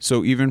 Yeah.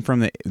 So even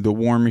from the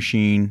war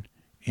machine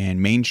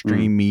and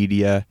mainstream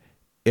media,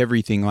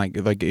 everything like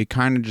it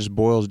kind of just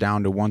boils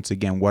down to, once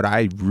again, what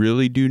I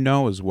really do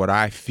know is what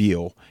I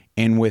feel,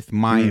 and with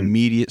my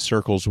immediate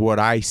circles, what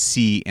I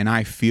see and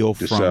I feel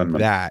from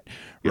that,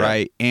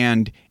 right?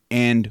 And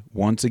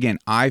once again,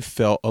 I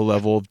felt a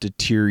level of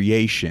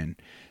deterioration.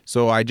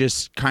 So I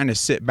just kind of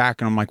sit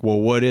back and I'm like, well,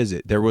 what is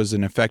it? There was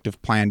an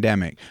effective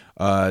pandemic.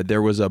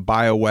 There was a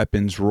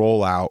bioweapons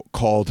rollout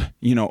called,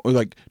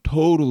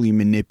 totally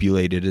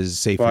manipulated as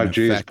safe and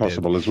effective. 5G is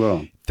possible as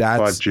well.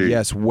 That's 5G.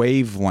 Yes,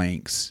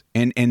 wavelengths.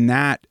 And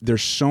that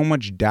there's so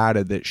much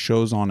data that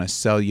shows on a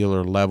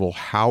cellular level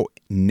how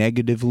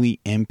negatively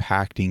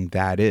impacting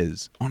that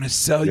is on a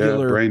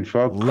cellular brain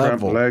fog, level.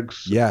 cramped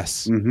legs.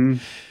 Yes.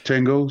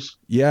 Tingles.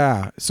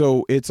 Yeah.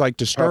 So it's like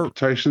to start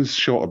palpitations,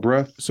 short of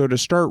breath. So to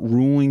start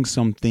ruling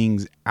some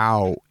things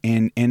out,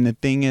 and the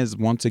thing is,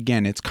 once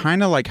again, it's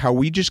kind of like how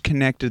we just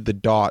connected the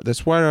dot.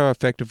 That's what I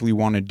effectively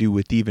want to do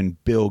with even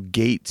Bill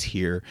Gates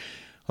here.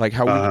 Like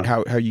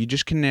how you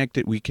just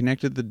connected, we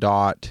connected the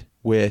dot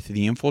with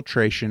the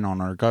infiltration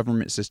on our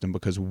government system,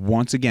 because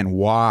once again,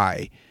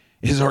 why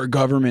is our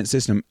government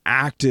system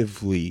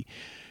actively,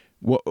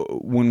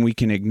 when we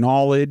can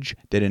acknowledge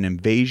that an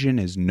invasion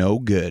is no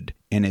good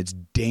and it's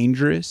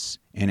dangerous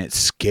and it's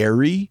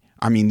scary?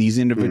 I mean, these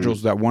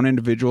individuals, that one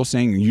individual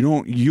saying,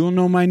 you'll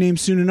know my name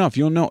soon enough.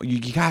 You'll know,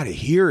 you got to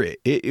hear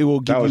it. It will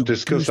give you. That was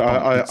disgusting.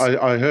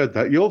 I heard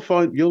that.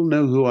 You'll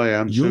know who I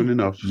am soon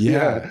enough.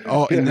 Yeah.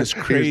 Oh, and this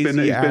crazy. He's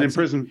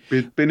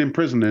been in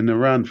prison in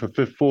Iran for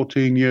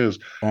 14 years.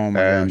 Oh my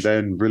gosh. And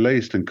then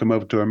released and come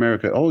over to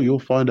America. Oh, you'll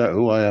find out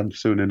who I am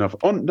soon enough.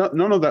 Oh,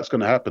 none of that's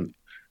going to happen.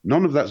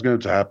 None of that's going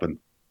to happen,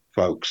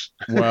 folks.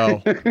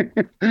 Well, okay.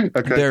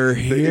 They're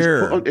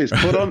here.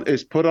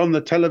 It's put on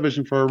the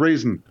television for a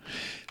reason.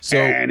 So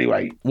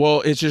anyway,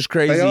 well, it's just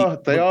crazy.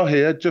 They are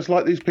here, just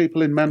like these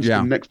people in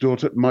Manston next door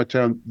to my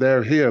town.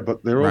 They're here,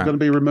 but they're all going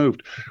to be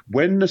removed.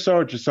 When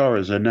Nassar Jassara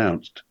is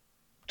announced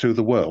to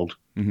the world,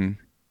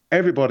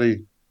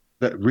 everybody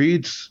that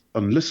reads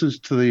and listens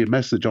to the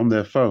message on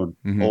their phone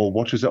or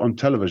watches it on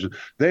television,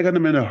 they're going to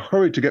be in a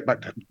hurry to get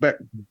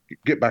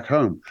back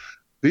home.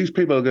 These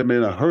people are going to be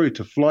in a hurry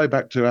to fly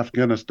back to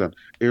Afghanistan,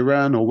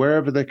 Iran, or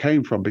wherever they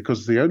came from,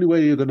 because the only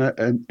way you're going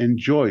to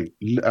enjoy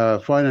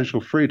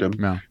financial freedom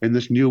in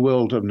this new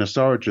world of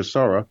Nassar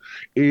Jassara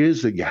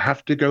is that you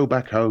have to go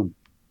back home.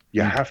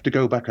 You have to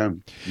go back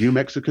home. You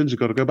Mexicans have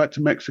got to go back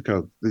to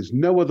Mexico. There's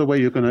no other way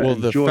you're going to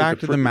enjoy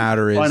the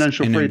matter is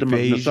financial freedom of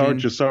Nassar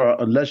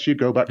Jassara unless you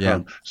go back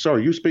home.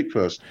 Sorry, you speak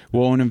first.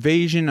 Well, an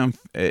invasion,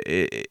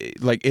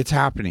 it's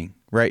happening,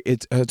 right?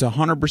 It's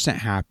 100%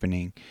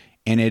 happening.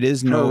 And it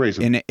is no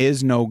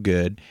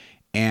good.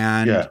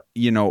 And,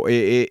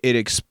 it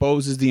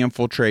exposes the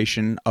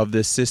infiltration of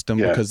this system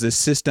because this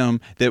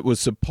system that was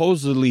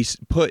supposedly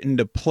put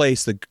into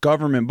place, the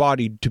government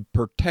body to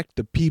protect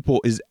the people,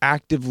 is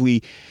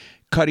actively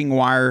cutting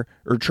wire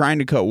or trying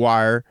to cut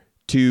wire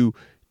to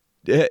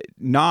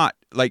not,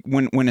 like,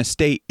 when a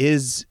state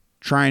is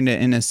trying to,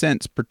 in a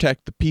sense,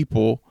 protect the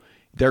people.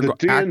 They're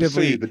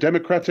DNC,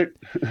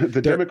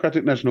 the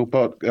Democratic National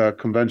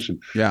Convention,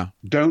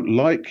 don't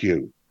like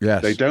you.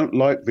 Yes. They don't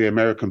like the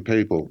American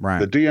people. Right.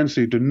 The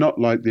DNC do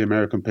not like the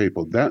American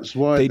people. That's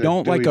why they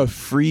don't like a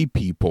free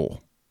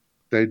people.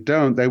 They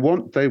don't. They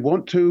want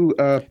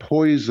to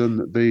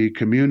poison the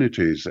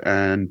communities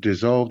and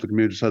dissolve the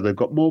community so they've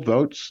got more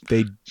votes.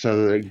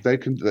 So they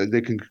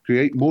can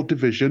create more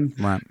division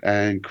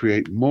and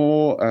create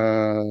more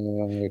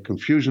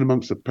confusion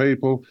amongst the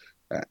people.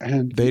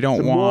 And they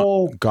don't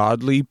want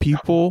godly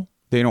people.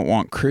 They don't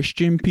want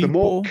Christian people. The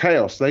more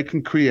chaos they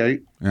can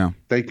create,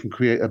 they can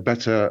create a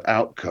better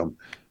outcome.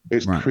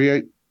 It's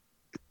create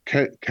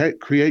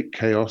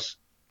chaos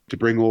to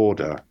bring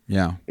order.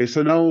 Yeah. It's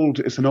an old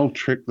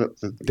trick that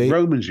the They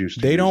Romans used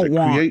to they use.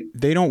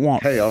 don't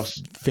want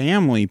chaos.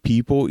 family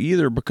people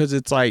either, because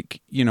it's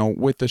like,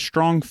 with a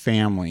strong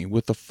family,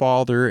 with a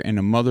father and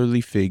a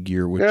motherly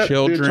figure, with Yeah,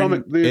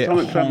 children the at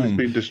atomic family's home.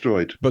 been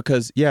destroyed.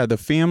 Because the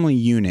family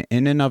unit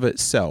in and of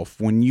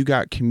itself, when you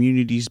got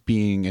communities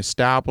being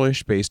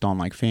established based on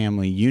like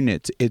family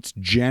units, it's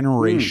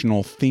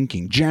generational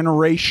thinking.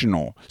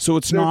 Generational. So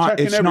it's They're not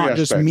attacking every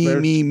just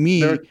aspect.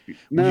 me.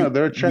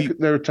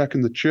 They're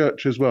attacking the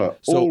church as well.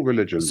 So all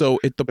religions. So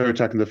they're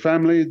attacking the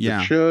family,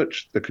 the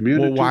church, the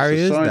community, well, why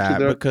society. is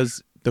that?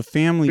 Because the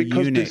family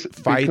unit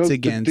fights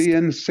against the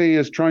DNC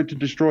is trying to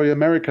destroy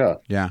America.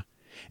 Yeah.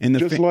 And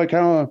just like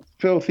our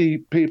filthy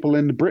people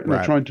in Britain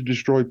are trying to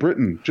destroy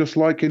Britain. Just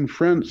like in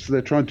France,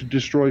 they're trying to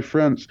destroy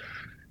France.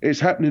 It's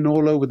happening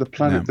all over the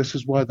planet. This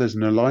is why there's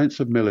an alliance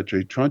of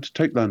military trying to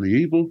take down the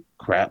evil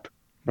crap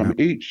from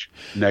each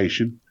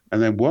nation.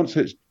 And then once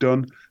it's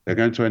done, they're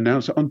going to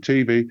announce it on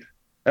TV.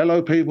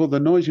 Hello, people. The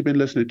noise you've been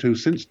listening to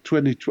since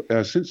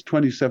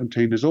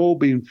 2017 has all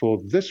been for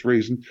this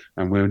reason,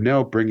 and we're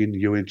now bringing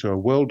you into a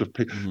world of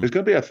peace. There's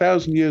going to be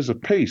 1,000 years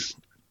of peace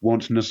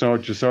once Nasara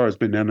Jassara has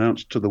been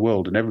announced to the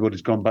world and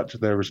everybody's gone back to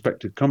their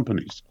respective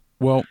companies.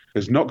 Well,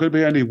 there's not going to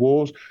be any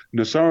wars.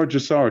 Nasara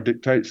Jassara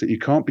dictates that you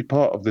can't be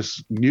part of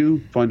this new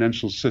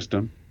financial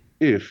system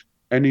if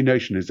any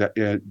nation is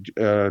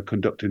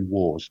conducting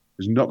wars.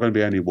 There's not going to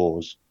be any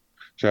wars.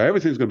 So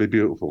everything's going to be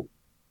beautiful.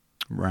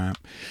 Right.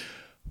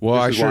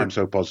 Well, this is why I'm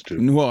so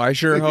positive. Well, I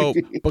sure hope,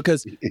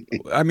 because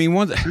I mean,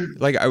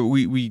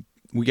 we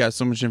got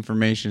so much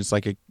information. It's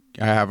like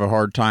I have a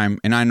hard time,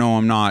 and I know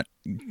I'm not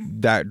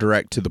that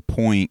direct to the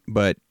point,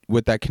 but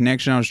with that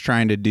connection I was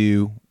trying to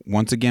do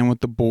once again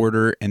with the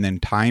border, and then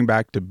tying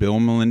back to Bill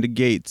and Melinda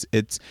Gates,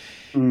 it's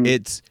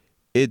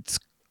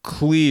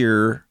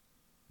clear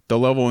the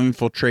level of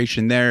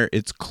infiltration there.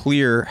 It's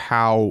clear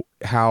how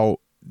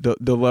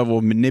the level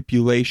of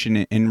manipulation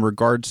in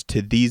regards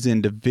to these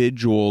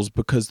individuals,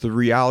 because the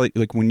reality,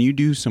 like when you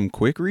do some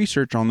quick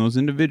research on those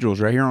individuals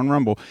right here on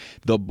Rumble,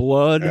 the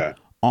blood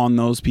on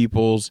those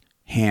people's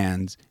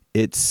hands,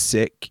 it's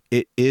sick.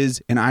 It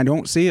is, and I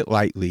don't say it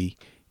lightly.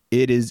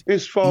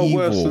 It's far evil.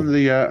 Worse than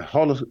the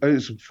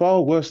it's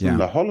far worse than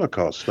the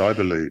Holocaust, I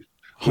believe.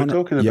 We're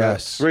talking about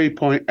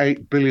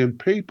 3.8 billion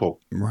people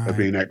have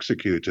been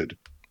executed.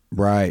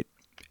 Right.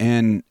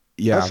 And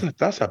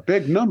that's a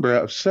big number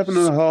out of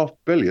 7.5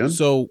 billion.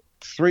 So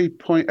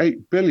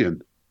 3.8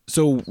 billion.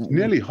 So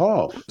nearly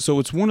half. So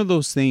it's one of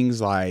those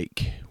things,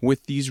 like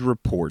with these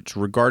reports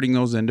regarding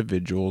those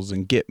individuals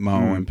and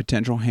Gitmo and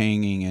potential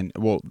hanging, and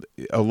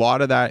a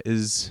lot of that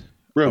is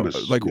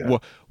rumors.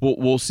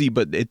 We'll see.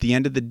 But at the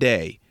end of the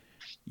day,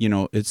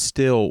 it's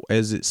still,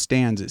 as it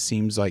stands, it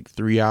seems like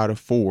 3 out of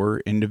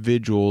 4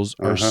 individuals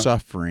are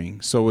suffering.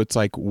 So it's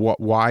like,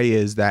 why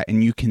is that?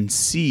 And you can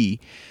see,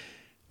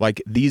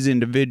 like, these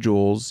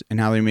individuals and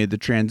how they made the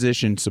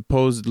transition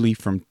supposedly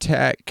from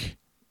tech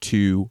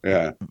to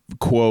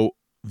quote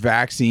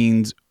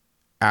vaccines,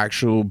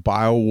 actual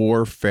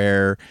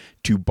biowarfare,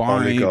 to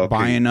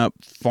buying up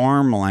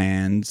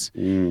farmlands.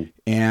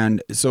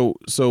 And so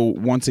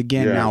once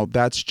again, now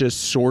that's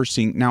just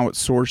sourcing. Now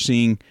it's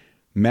sourcing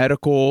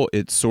medical,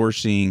 it's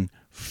sourcing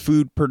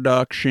food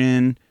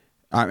production.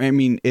 I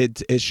mean,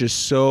 it's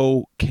just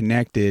so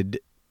connected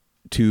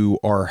to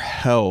our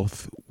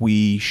health.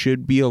 We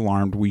should be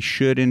alarmed. We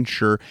should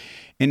ensure,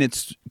 and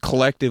it's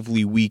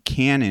collectively we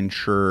can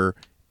ensure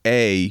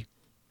the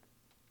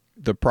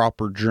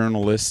proper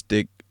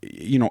journalistic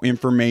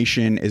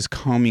information is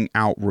coming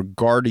out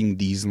regarding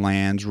these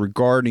lands,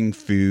 regarding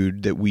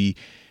food, that we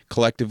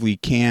collectively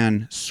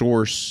can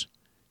source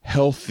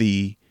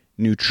healthy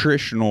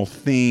nutritional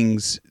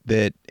things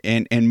that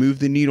and move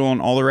the needle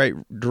in all the right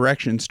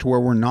directions to where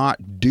we're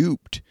not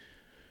duped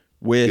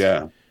with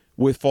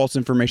false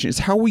information. It's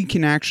how we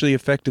can actually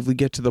effectively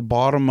get to the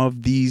bottom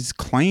of these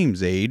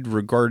claims, ADE,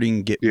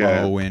 regarding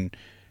Gitmo and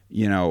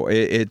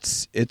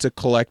it's a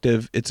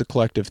collective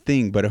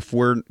thing. But if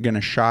we're going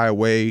to shy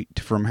away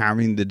from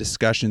having the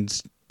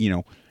discussions,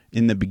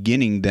 in the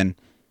beginning, then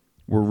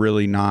we're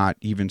really not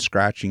even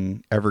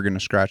ever going to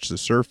scratch the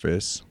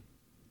surface.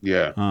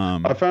 Yeah.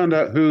 I found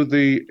out who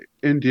the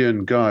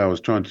Indian guy I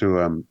was trying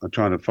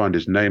to find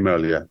his name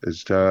earlier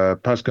is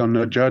Pascal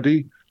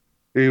Najadi.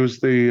 He was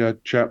the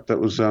chap that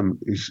was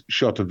he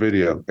shot a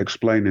video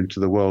explaining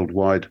to the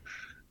worldwide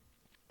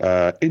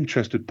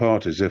interested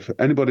parties. If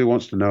anybody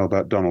wants to know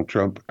about Donald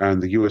Trump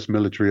and the U.S.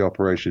 military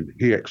operation,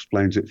 he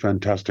explains it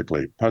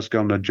fantastically.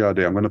 Pascal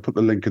Najadi. I'm going to put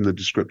the link in the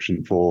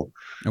description for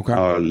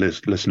our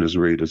listeners,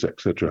 readers,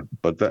 etc.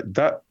 But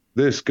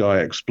this guy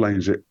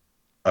explains it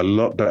a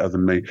lot better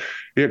than me.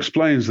 He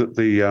explains that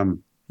the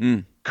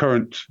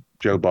current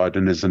Joe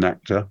Biden is an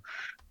actor.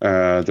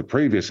 The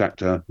previous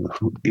actor,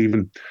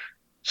 even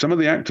some of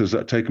the actors that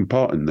have taken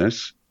part in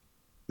this,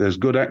 there's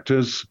good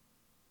actors.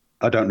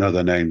 I don't know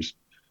their names.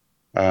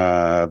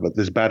 But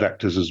there's bad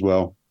actors as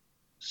well.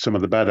 Some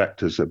of the bad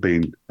actors have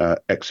been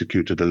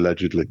executed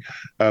allegedly.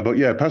 But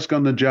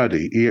Pascal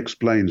Najadi, he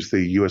explains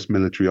the U.S.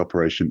 military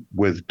operation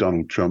with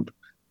Donald Trump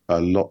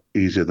a lot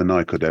easier than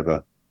I could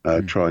ever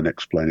try and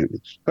explain it.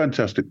 It's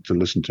fantastic to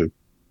listen to.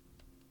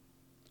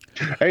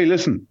 Hey,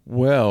 listen.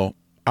 Well,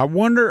 I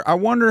wonder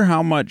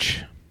how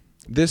much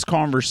this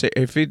conversation,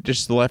 if it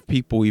just left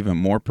people even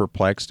more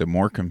perplexed and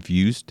more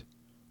confused.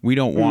 We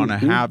don't want to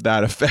have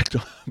that effect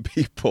on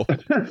people.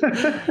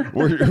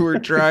 we're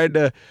trying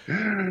to,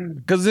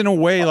 because in a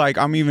way, like,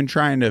 I'm even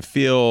trying to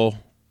feel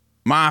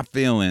my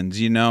feelings,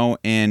 you know,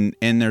 and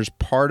there's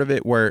part of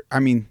it where, I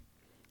mean,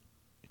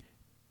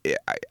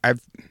 I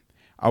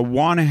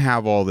want to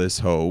have all this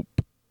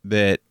hope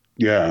that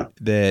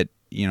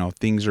you know,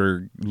 things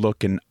are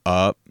looking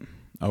up.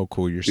 Oh,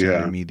 cool, you're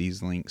sending me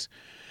these links.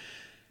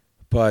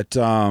 But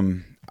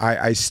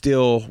I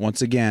still,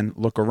 once again,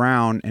 look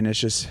around, and it's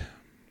just,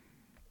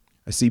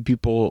 I see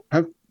people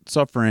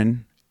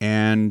suffering,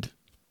 and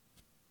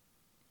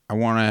I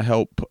want to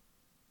help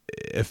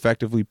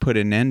effectively put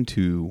an end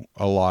to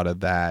a lot of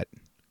that.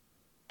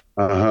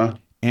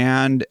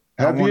 And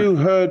have you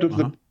heard of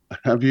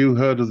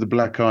the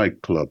Black Eye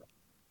Club?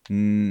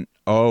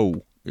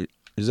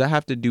 Does that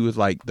have to do with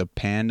like the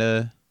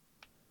panda?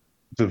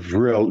 The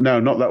Vril? No,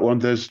 not that one.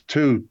 There's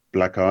two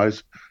black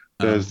eyes.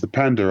 There's the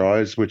panda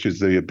eyes, which is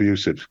the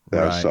abusive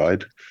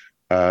side.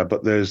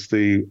 But there's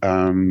the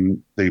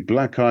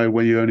black eye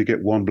where you only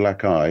get one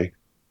black eye.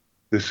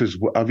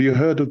 Have you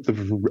heard of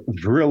the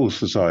Vril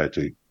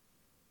Society?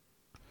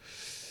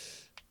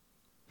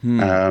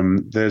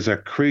 There's a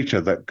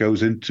creature that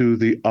goes into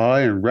the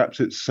eye and wraps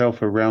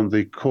itself around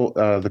the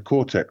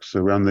cortex,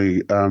 around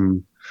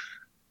the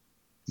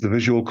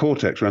visual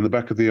cortex, around the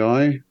back of the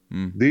eye.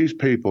 These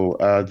people,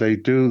 they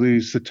do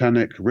these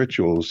satanic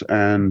rituals,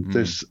 and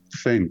this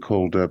thing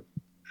called a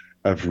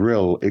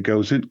vril, it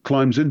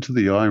climbs into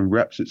the eye and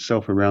wraps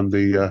itself around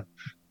the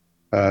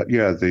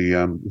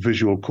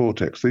visual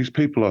cortex. These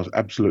people are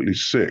absolutely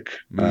sick.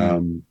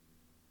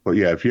 But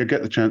yeah, if you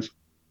get the chance,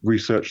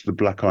 research the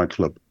Black Eye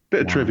Club.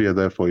 Bit of trivia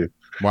there for you.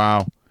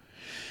 Wow.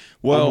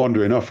 Well, I'm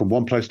wandering off from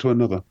one place to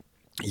another.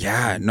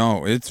 Yeah,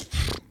 no,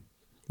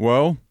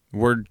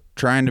 we're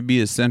trying to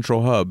be a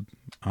central hub.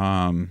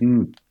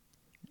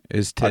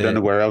 Is to, I don't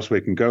know where else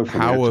we can go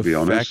from here, to be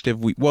honest. How effective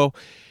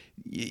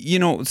you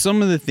know,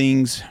 some of the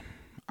things,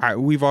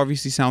 we've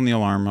obviously sounded the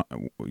alarm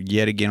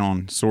yet again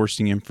on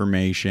sourcing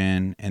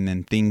information, and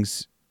then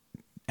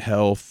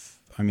health.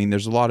 I mean,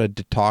 there's a lot of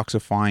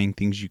detoxifying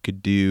things you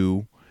could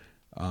do,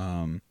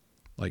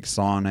 like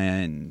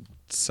sauna and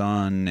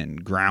sun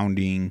and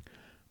grounding.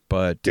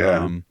 But,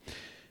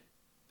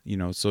 you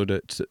know, so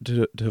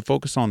to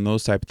focus on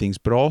those type of things,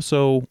 but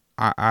also,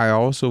 I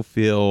also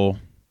feel,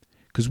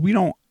 because we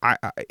don't,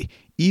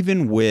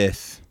 even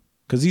with,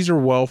 because these are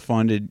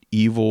well-funded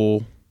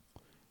evil,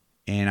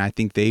 and I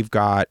think they've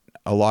got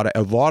a lot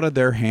of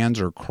their hands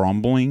are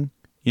crumbling,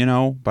 you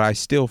know, but I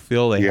still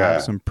feel they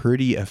have some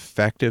pretty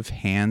effective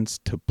hands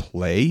to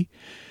play.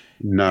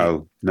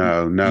 No.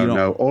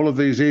 All of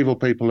these evil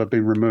people have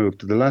been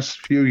removed. The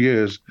last few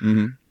years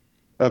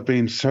have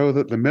been so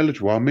that the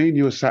military, while me and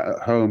you are sat at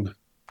home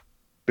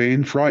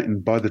being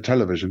frightened by the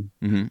television,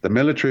 the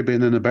military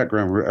being in the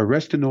background,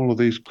 arresting all of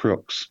these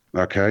crooks,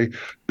 okay?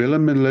 Bill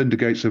and Melinda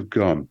Gates have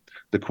gone.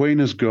 The Queen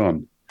has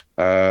gone.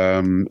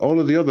 All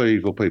of the other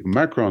evil people,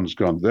 Macron's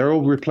gone. They're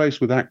all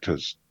replaced with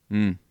actors.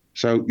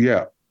 So,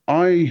 yeah,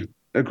 I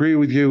agree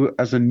with you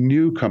as a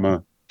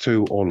newcomer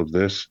to all of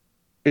this.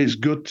 It's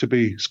good to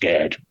be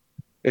scared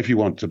if you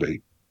want to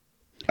be.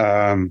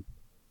 Our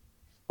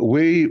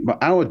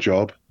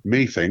job,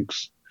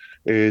 methinks,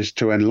 is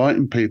to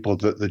enlighten people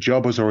that the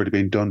job has already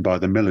been done by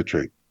the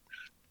military.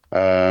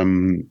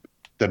 The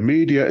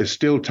media is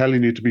still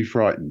telling you to be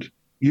frightened.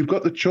 You've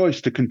got the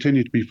choice to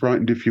continue to be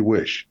frightened if you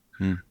wish.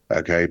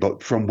 Okay,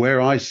 but from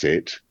where I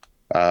sit,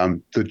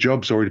 the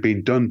job's already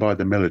been done by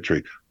the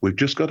military. We've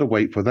just got to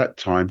wait for that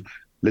time.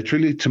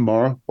 Literally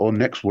tomorrow or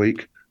next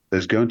week,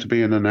 there's going to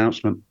be an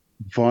announcement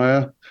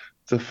via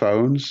the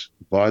phones,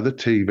 via the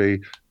TV,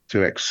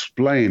 to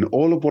explain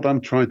all of what I'm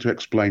trying to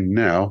explain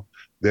now.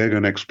 They're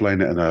going to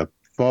explain it in a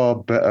far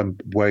better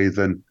way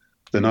than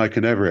I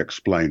can ever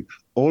explain.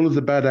 All of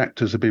the bad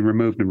actors have been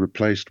removed and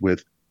replaced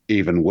with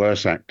even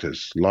worse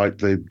actors, like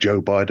the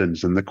Joe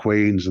Bidens and the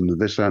Queens and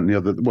this, that, and the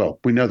other. Well,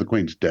 we know the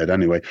Queen's dead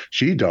anyway.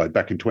 She died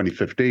back in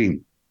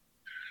 2015,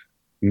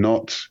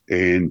 not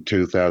in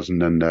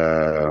 2000 and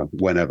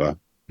whenever.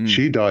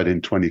 She died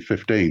in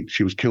 2015.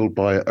 She was killed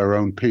by her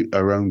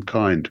own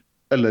kind,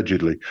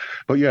 allegedly.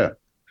 But yeah,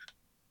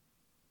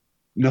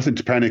 nothing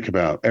to panic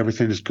about.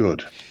 Everything is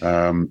good.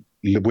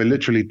 We're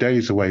literally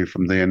days away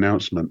from the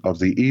announcement of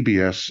the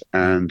EBS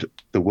and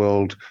the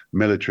world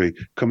military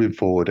coming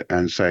forward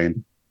and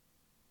saying,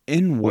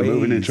 we're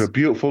moving into a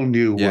beautiful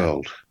new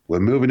world.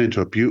 We're moving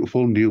into a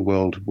beautiful new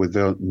world with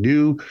the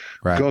new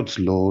God's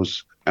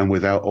laws, and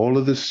without all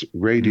of this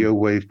radio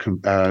wave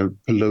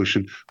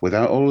pollution,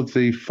 without all of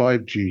the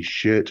 5G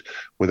shit,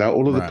 without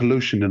all of the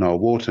pollution in our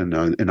water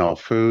and in our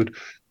food.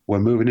 We're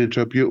moving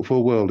into a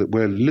beautiful world.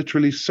 We're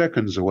literally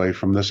seconds away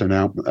from this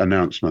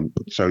announcement.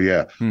 So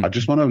yeah, I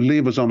just want to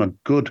leave us on a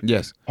good,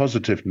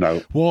 positive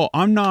note. Well,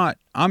 I'm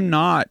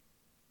not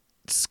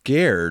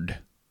scared.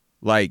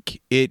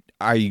 like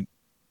I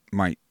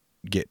might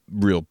get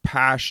real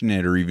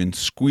passionate or even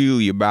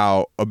squealy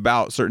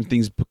about certain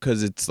things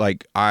because it's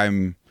like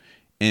I'm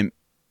an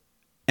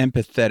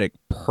empathetic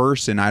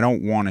person. I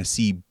don't want to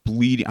see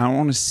bleeding. I don't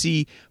want to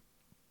see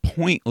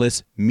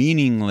pointless,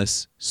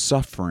 meaningless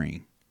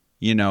suffering,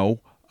 you know?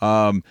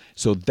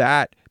 So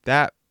that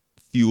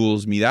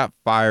fuels me, that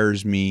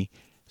fires me.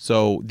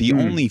 So the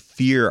only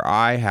fear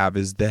I have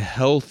is the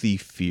healthy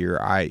fear.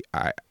 I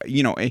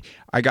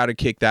got to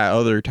kick that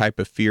other type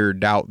of fear,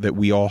 doubt that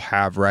we all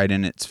have right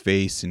in its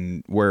face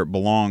and where it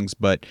belongs.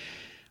 But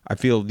I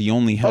feel the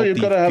only Oh, healthy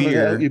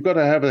fear. you've got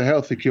to have a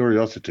healthy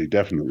curiosity,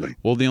 definitely.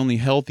 Well, the only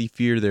healthy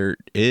fear there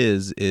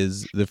is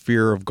the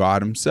fear of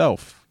God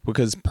Himself.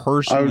 Because I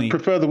personally, would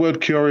prefer the word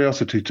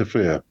curiosity to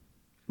fear.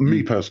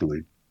 Me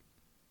personally.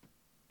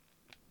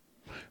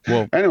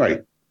 well,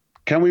 Anyway,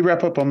 can we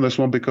wrap up on this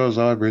one because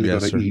I've really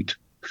got yes, to sir. eat?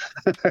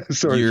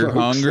 Sorry, You're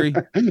folks. hungry?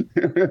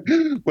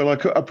 Well,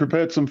 I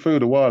prepared some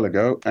food a while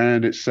ago,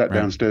 and it's sat Right.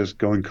 downstairs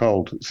going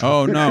cold. So.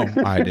 Oh no,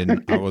 I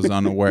didn't. I was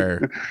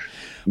unaware.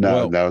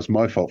 No, Well, it's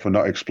my fault for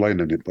not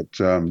explaining it. But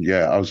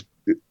yeah, I was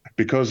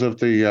because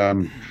of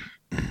the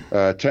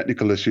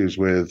technical issues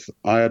with.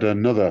 I had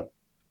another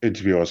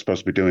interview I was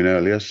supposed to be doing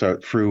earlier, so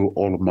it threw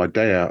all of my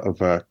day out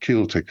of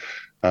kilter.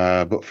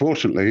 But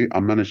fortunately, I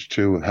managed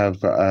to have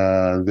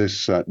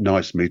this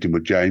nice meeting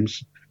with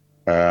James.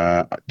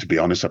 To be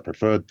honest, I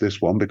preferred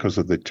this one because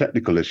of the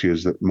technical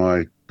issues that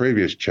my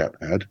previous chap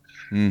had.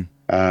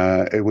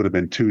 It would have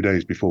been 2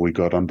 days before we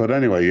got on. But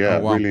anyway, yeah,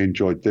 wow. really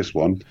enjoyed this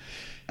one.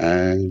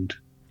 And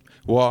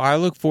Well, I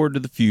look forward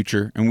to the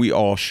future, and we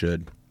all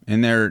should.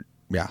 And the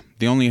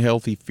only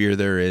healthy fear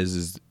there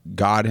is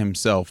God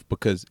Himself,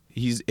 because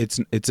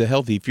it's a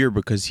healthy fear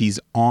because He's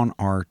on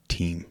our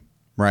team,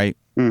 right?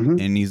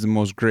 And He's the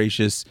most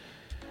gracious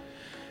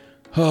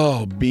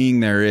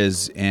being there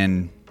is.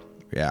 And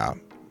yeah,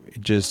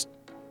 just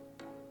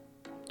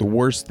the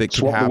worst that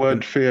could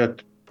happen.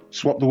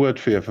 Swap the word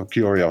fear for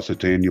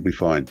curiosity, and you'll be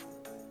fine.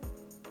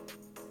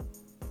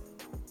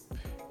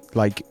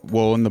 Like,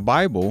 well, in the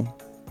Bible,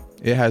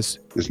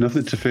 there's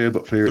nothing to fear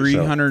but fear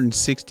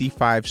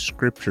 365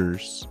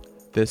 scriptures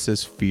that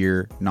says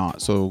fear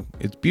not. So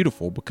it's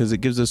beautiful because it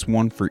gives us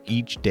one for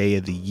each day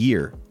of the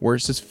year where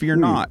it says fear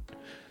not.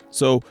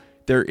 So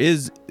there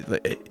is,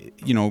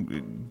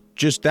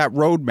 just that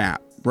roadmap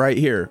right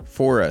here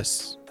for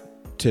us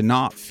to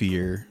not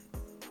fear.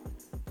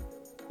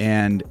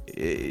 And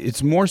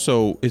it's more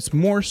so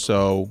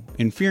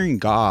in fearing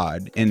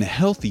God in the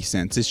healthy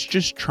sense. It's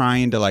just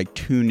trying to like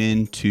tune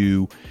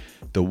into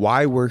the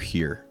why we're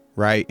here,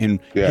 right? And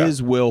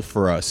His will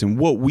for us and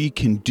what we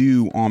can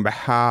do on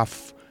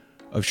behalf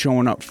of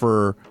showing up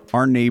for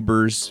our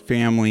neighbors,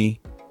 family,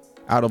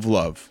 out of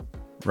love,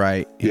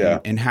 right?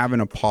 And having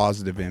a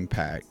positive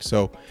impact.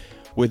 So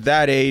with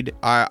that, ADE,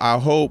 I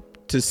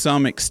hope to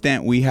some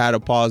extent we had a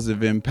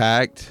positive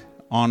impact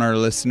on our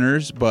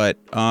listeners, but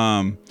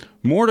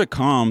more to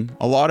come.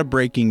 A lot of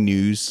breaking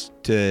news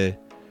to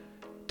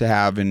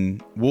have,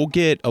 and we'll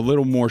get a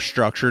little more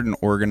structured and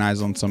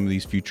organized on some of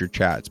these future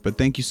chats. But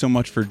thank you so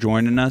much for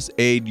joining us,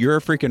 ADE. You're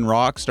a freaking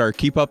rock star.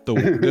 Keep up the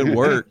good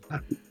work.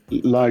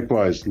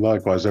 Likewise.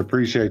 I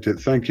appreciate it.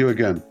 Thank you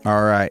again.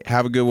 All right.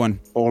 Have a good one.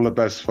 All the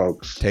best,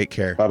 folks. Take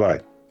care. Bye-bye.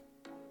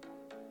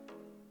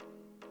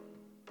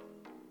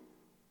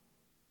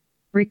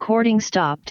 Recording stopped.